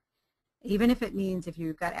name, even if it means if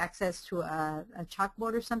you've got access to a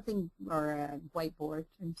chalkboard or something, or a whiteboard.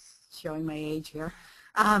 I'm showing my age here.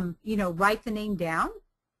 Write the name down,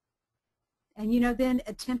 and then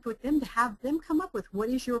attempt with them to have them come up with what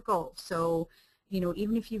is your goal. So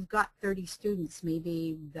even if you've got 30 students,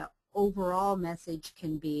 maybe the overall message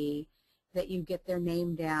can be that you get their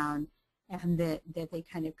name down, and that they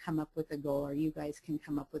kind of come up with a goal, or you guys can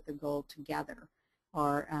come up with a goal together,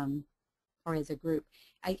 or as a group.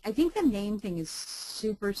 I think the name thing is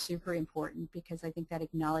super, super important, because I think that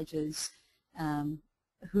acknowledges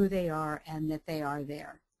who they are and that they are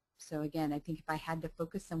there. So again, I think if I had to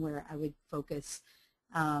focus somewhere, I would focus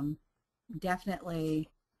definitely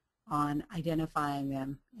on identifying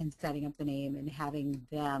them and setting up the name and having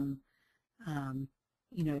them,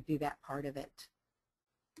 do that part of it.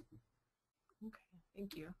 Okay,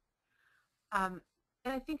 thank you. And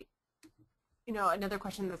I think, another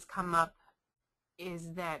question that's come up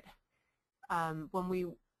is that when we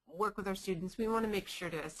work with our students, we want to make sure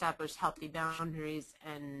to establish healthy boundaries,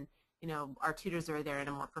 and our tutors are there in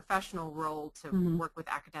a more professional role to work with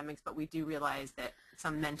academics, but we do realize that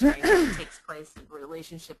some mentoring takes place in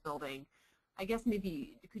relationship building. I guess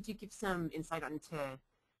maybe could you give some insight into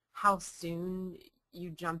how soon you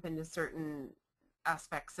jump into certain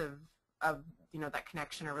aspects of that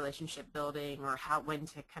connection or relationship building, or when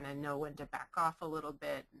to kind of know when to back off a little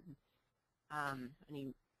bit?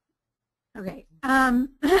 Okay.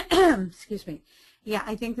 Excuse me. Yeah,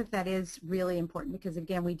 I think that is really important, because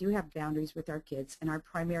again, we do have boundaries with our kids, and our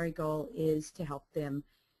primary goal is to help them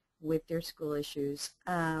with their school issues.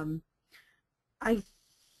 I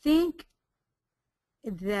think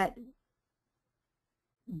that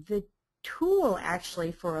the tool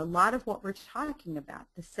actually for a lot of what we're talking about,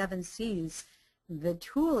 the 7 C's, the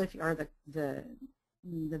tool, or the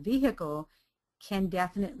vehicle, can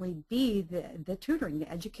definitely be the tutoring,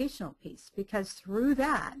 the educational piece, because through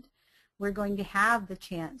that we're going to have the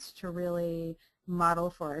chance to really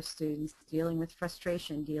model for our students dealing with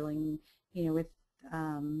frustration, dealing with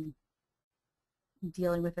a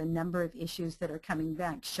number of issues that are coming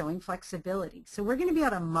back, showing flexibility. So we're going to be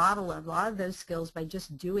able to model a lot of those skills by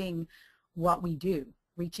just doing what we do,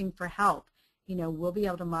 reaching for help. We'll be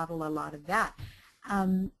able to model a lot of that.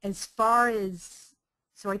 As far as,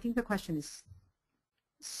 so I think the question is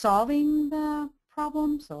solving the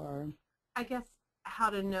problems, or? I guess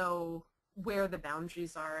how to know where the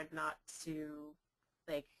boundaries are and not to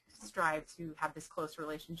like strive to have this close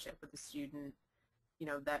relationship with the student, you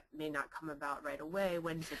know, that may not come about right away.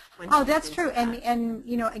 When Oh, that's true. And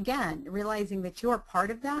you know, again, realizing that you're part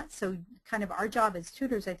of that. So kind of our job as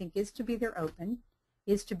tutors, I think, is to be there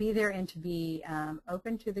and to be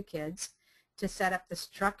open to the kids, to set up the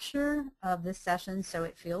structure of the session so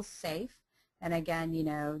it feels safe. And again, you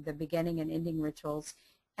know, the beginning and ending rituals.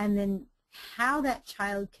 And then how that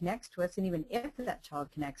child connects to us, and even if that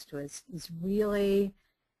child connects to us, is really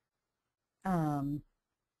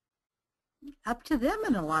up to them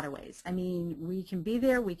in a lot of ways. I mean, we can be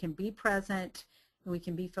there, we can be present, and we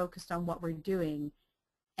can be focused on what we're doing.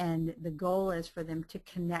 And the goal is for them to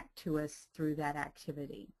connect to us through that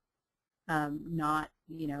activity. Not,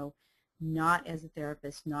 you know, not as a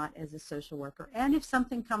therapist, not as a social worker. And if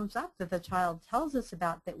something comes up that the child tells us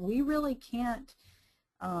about that we really can't,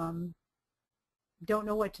 don't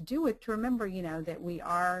know what to do with, to remember, you know, that we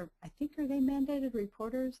are, I think, are they mandated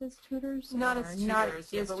reporters as tutors? Not as tutors, not yeah,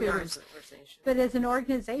 as but tutors, we are as an organization. but as an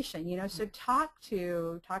organization, you know, so talk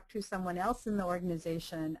to someone else in the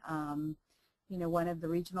organization, you know, one of the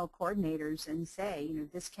regional coordinators, and say, you know,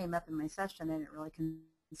 this came up in my session and it really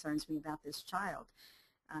concerns me about this child,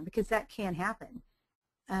 because that can happen.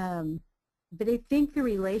 But I think the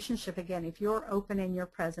relationship, again, if you're open and you're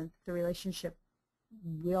present, the relationship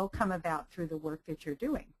will come about through the work that you're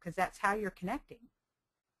doing, because that's how you're connecting.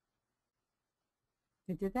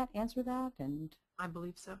 Did that answer that? And I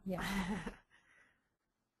believe so. Yeah.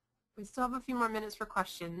 We still have a few more minutes for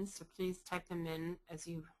questions, so please type them in as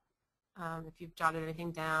you, if you've jotted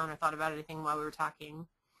anything down or thought about anything while we were talking.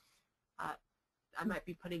 I might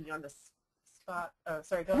be putting you on the spot. Oh,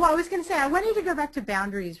 sorry, go ahead. Well, I was going to say, I wanted to go back to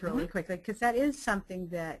boundaries really quickly, because that is something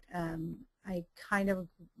that I kind of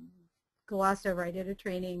glossed over. I did a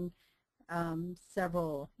training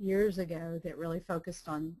several years ago that really focused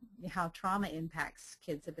on how trauma impacts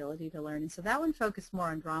kids' ability to learn, and so that one focused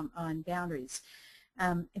more on boundaries.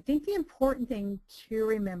 I think the important thing to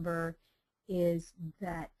remember is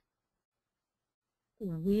that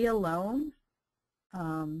we alone,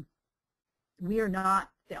 we are not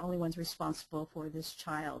the only ones responsible for this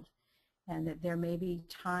child, and that there may be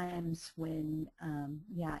times when,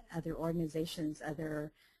 yeah, other organizations,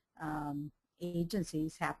 other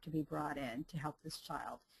agencies have to be brought in to help this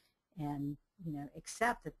child, and, you know,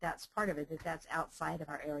 accept that that's part of it, that that's outside of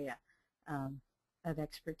our area of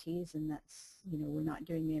expertise, and that's, you know, we're not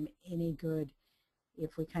doing them any good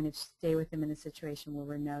if we kind of stay with them in a situation where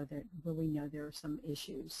we know there are some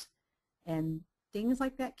issues. And things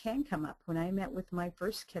like that can come up. When I met with my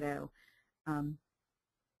first kiddo,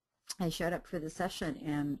 I showed up for the session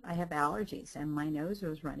and I have allergies and my nose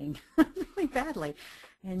was running really badly.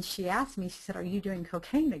 And she asked me, she said, "Are you doing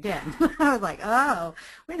cocaine again?" I was like, oh,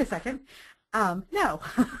 wait a second. No.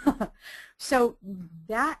 So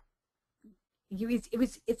that,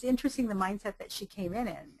 it's interesting the mindset that she came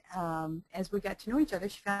in. As we got to know each other,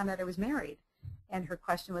 she found out I was married. And her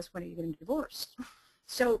question was, when are you getting divorced?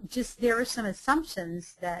 So just there are some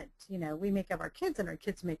assumptions that, you know, we make of our kids and our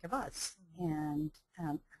kids make of us. And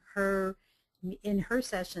in her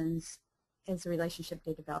sessions, as the relationship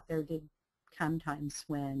did develop, there did come times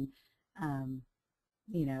when,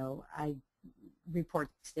 you know,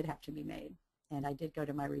 reports did have to be made. And I did go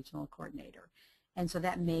to my regional coordinator. And so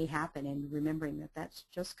that may happen, and remembering that that's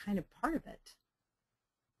just kind of part of it,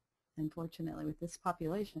 unfortunately, with this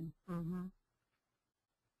population. Mm-hmm.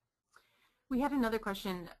 We had another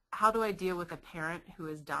question. How do I deal with a parent who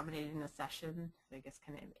is dominating a session, I guess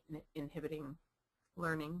kind of inhibiting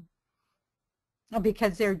learning?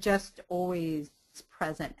 Because they're just always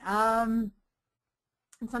present. And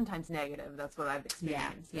sometimes negative. That's what I've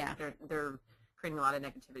experienced. Yeah. They're creating a lot of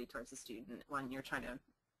negativity towards the student when you're trying to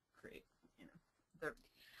create, you know, they're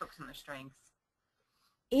focused on their strengths.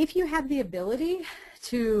 If you have the ability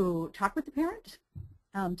to talk with the parent,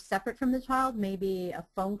 separate from the child, maybe a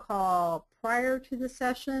phone call prior to the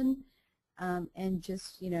session, and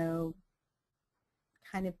just, you know,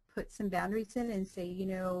 kind of put some boundaries in and say, you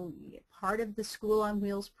know, part of the School on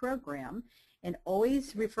Wheels program, and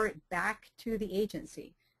always refer it back to the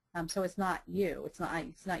agency. So it's not you. It's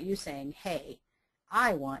not you saying, hey,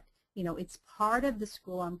 I want, you know, it's part of the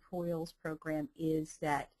School on Wheels program is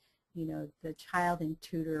that, you know, the child and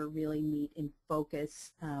tutor really meet and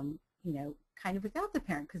focus, you know, kind of without the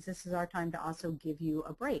parent, because this is our time to also give you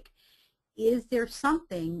a break. Is there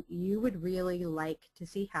something you would really like to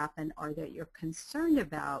see happen or that you're concerned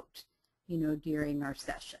about, you know, during our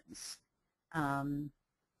sessions?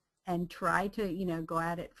 And try to, you know, go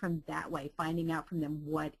at it from that way, finding out from them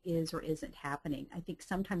what is or isn't happening. I think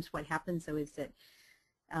sometimes what happens, though, is that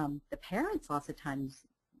The parents lots of times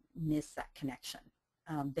miss that connection.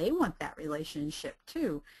 They want that relationship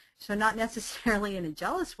too. So not necessarily in a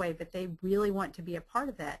jealous way, but they really want to be a part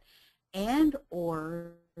of that. And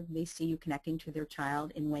or they see you connecting to their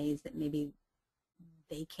child in ways that maybe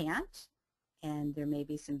they can't, and there may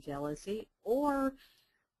be some jealousy, or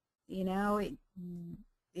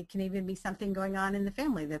it can even be something going on in the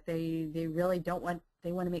family that they really don't want.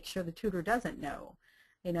 They want to make sure the tutor doesn't know.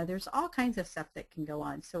 There's all kinds of stuff that can go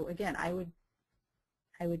on. So again, I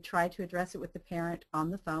would try to address it with the parent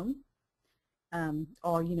on the phone,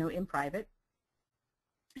 or in private,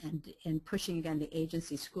 and pushing again the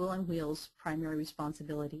agency. School on Wheels' primary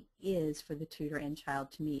responsibility is for the tutor and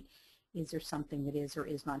child to meet. Is there something that is or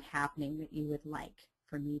is not happening that you would like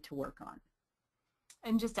for me to work on?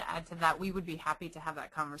 And just to add to that, we would be happy to have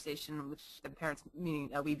that conversation with the parents, meaning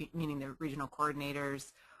the regional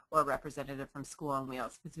coordinators or a representative from School on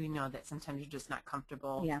Wheels, because we know that sometimes you're just not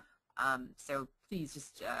comfortable. Yeah. So please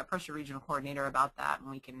just approach your regional coordinator about that, and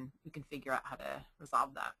we can figure out how to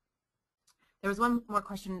resolve that. There was one more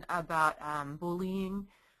question about bullying.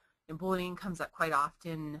 And bullying comes up quite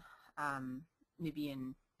often, maybe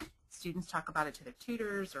in students talk about it to their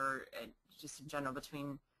tutors, or just in general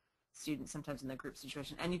between students, sometimes in the group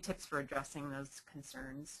situation. Any tips for addressing those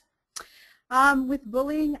concerns? With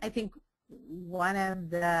bullying, I think one of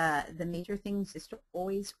the major things is to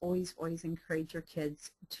always encourage your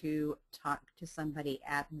kids to talk to somebody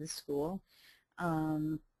at the school.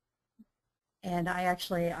 And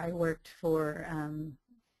I worked for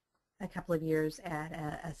a couple of years at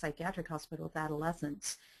a psychiatric hospital with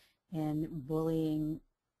adolescents, and bullying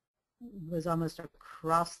was almost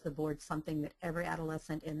across the board something that every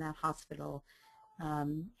adolescent in that hospital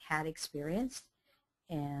had experienced,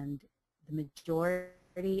 and the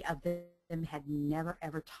majority of them had never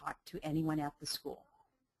ever talked to anyone at the school.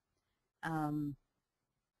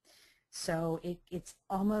 So it's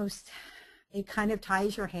almost, it kind of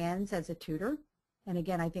ties your hands as a tutor. And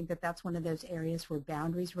again, I think that that's one of those areas where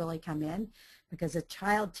boundaries really come in, because a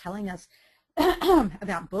child telling us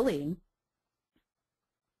about bullying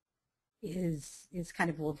is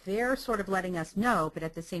kind of, well, they're sort of letting us know, but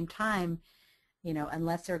at the same time,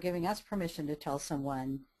 unless they're giving us permission to tell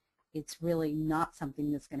someone, it's really not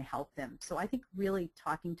something that's going to help them. So I think really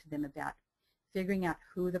talking to them about figuring out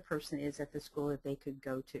who the person is at the school that they could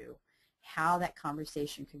go to, how that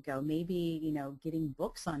conversation could go, maybe, getting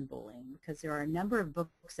books on bullying, because there are a number of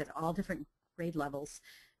books at all different grade levels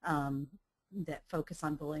that focus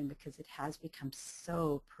on bullying, because it has become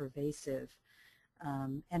so pervasive.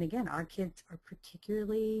 And again, our kids are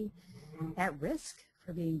particularly at risk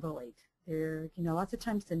for being bullied. They're, lots of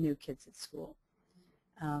times the new kids at school.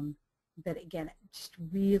 But again, just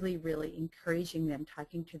really encouraging them,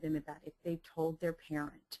 talking to them about if they told their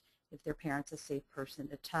parent, if their parent's a safe person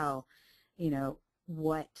to tell,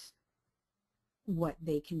 what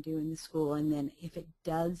they can do in the school. And then if it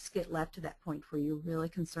does get left to that point where you're really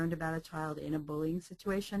concerned about a child in a bullying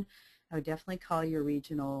situation, I would definitely call your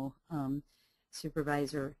regional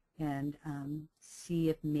supervisor and see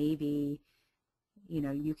if maybe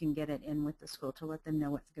you can get it in with the school to let them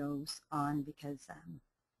know what goes on, because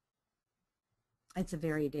it's a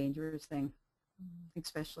very dangerous thing,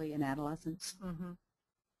 especially in adolescence. Mm-hmm.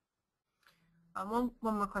 One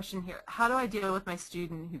more question here. How do I deal with my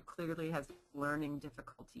student who clearly has learning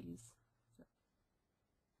difficulties?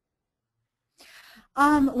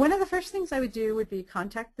 One of the first things I would do would be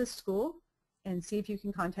contact the school and see if you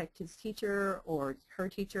can contact his teacher or her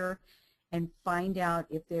teacher and find out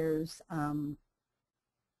if there's a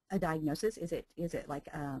diagnosis. Is it like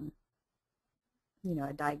a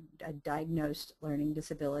diagnosed learning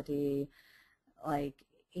disability like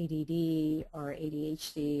ADD or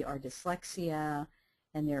ADHD or dyslexia?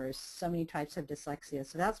 And there are so many types of dyslexia.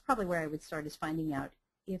 So that's probably where I would start, is finding out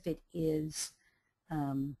if it is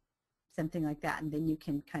something like that, and then you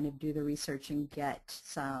can kind of do the research and get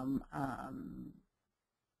some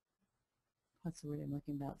what's the word I'm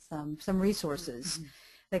looking about? Some resources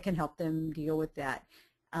that can help them deal with that.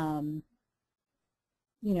 Talking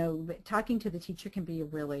to the teacher can be a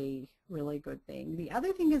really good thing. The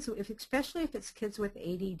other thing is, especially if it's kids with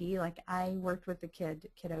ADD, like I worked with a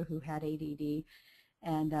kiddo who had ADD,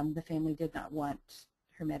 and the family did not want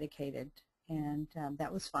her medicated, and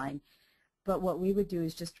that was fine. But what we would do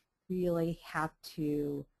is just really have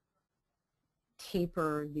to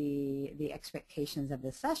taper the expectations of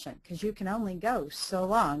the session, because you can only go so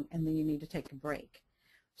long and then you need to take a break.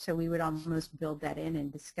 So we would almost build that in and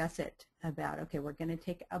discuss it about, okay, we're going to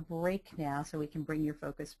take a break now so we can bring your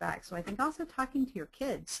focus back. So I think also talking to your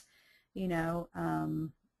kids,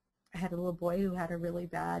 I had a little boy who had a really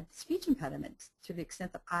bad speech impediment to the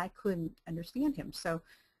extent that I couldn't understand him. So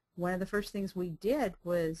one of the first things we did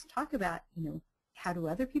was talk about, how do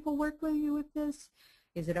other people work with you with this?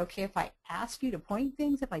 Is it okay if I ask you to point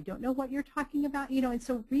things if I don't know what you're talking about? And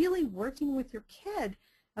so really working with your kid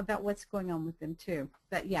about what's going on with them too.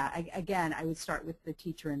 But yeah, again, I would start with the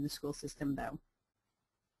teacher in the school system though.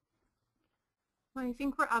 Well, I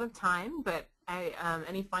think we're out of time, but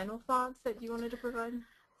any final thoughts that you wanted to provide?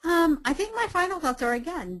 I think my final thoughts are,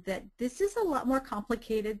 again, that this is a lot more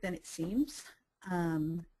complicated than it seems.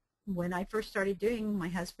 When I first started doing, my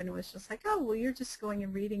husband was just like, oh, well, you're just going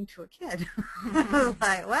and reading to a kid. I was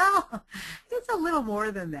like, well, it's a little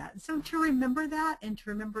more than that. So to remember that and to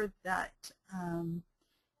remember that,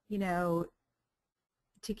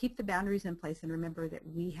 to keep the boundaries in place and remember that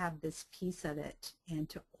we have this piece of it, and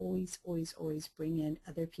to always, always, always bring in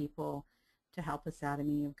other people to help us out. I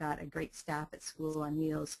mean, you've got a great staff at School on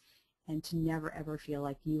Wheels, and to never ever feel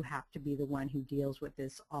like you have to be the one who deals with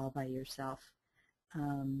this all by yourself.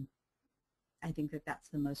 I think that that's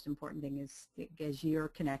the most important thing, is as you're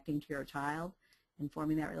connecting to your child and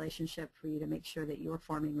forming that relationship, for you to make sure that you're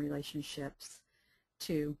forming relationships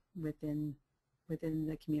too within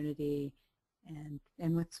the community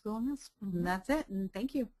and with School on Wheels. Mm-hmm. And that's it, and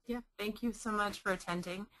thank you. Yeah, thank you so much for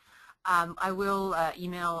attending. I will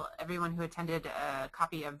email everyone who attended a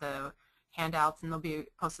copy of the handouts, and they'll be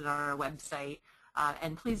posted on our website.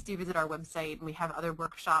 And please do visit our website. We have other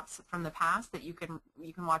workshops from the past that you can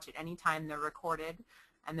watch at any time. They're recorded,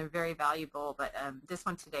 and they're very valuable. But this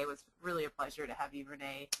one today was really a pleasure to have you,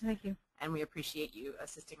 Renee. Thank you. And we appreciate you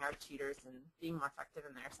assisting our tutors and being more effective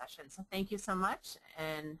in their sessions. So thank you so much,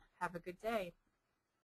 and have a good day.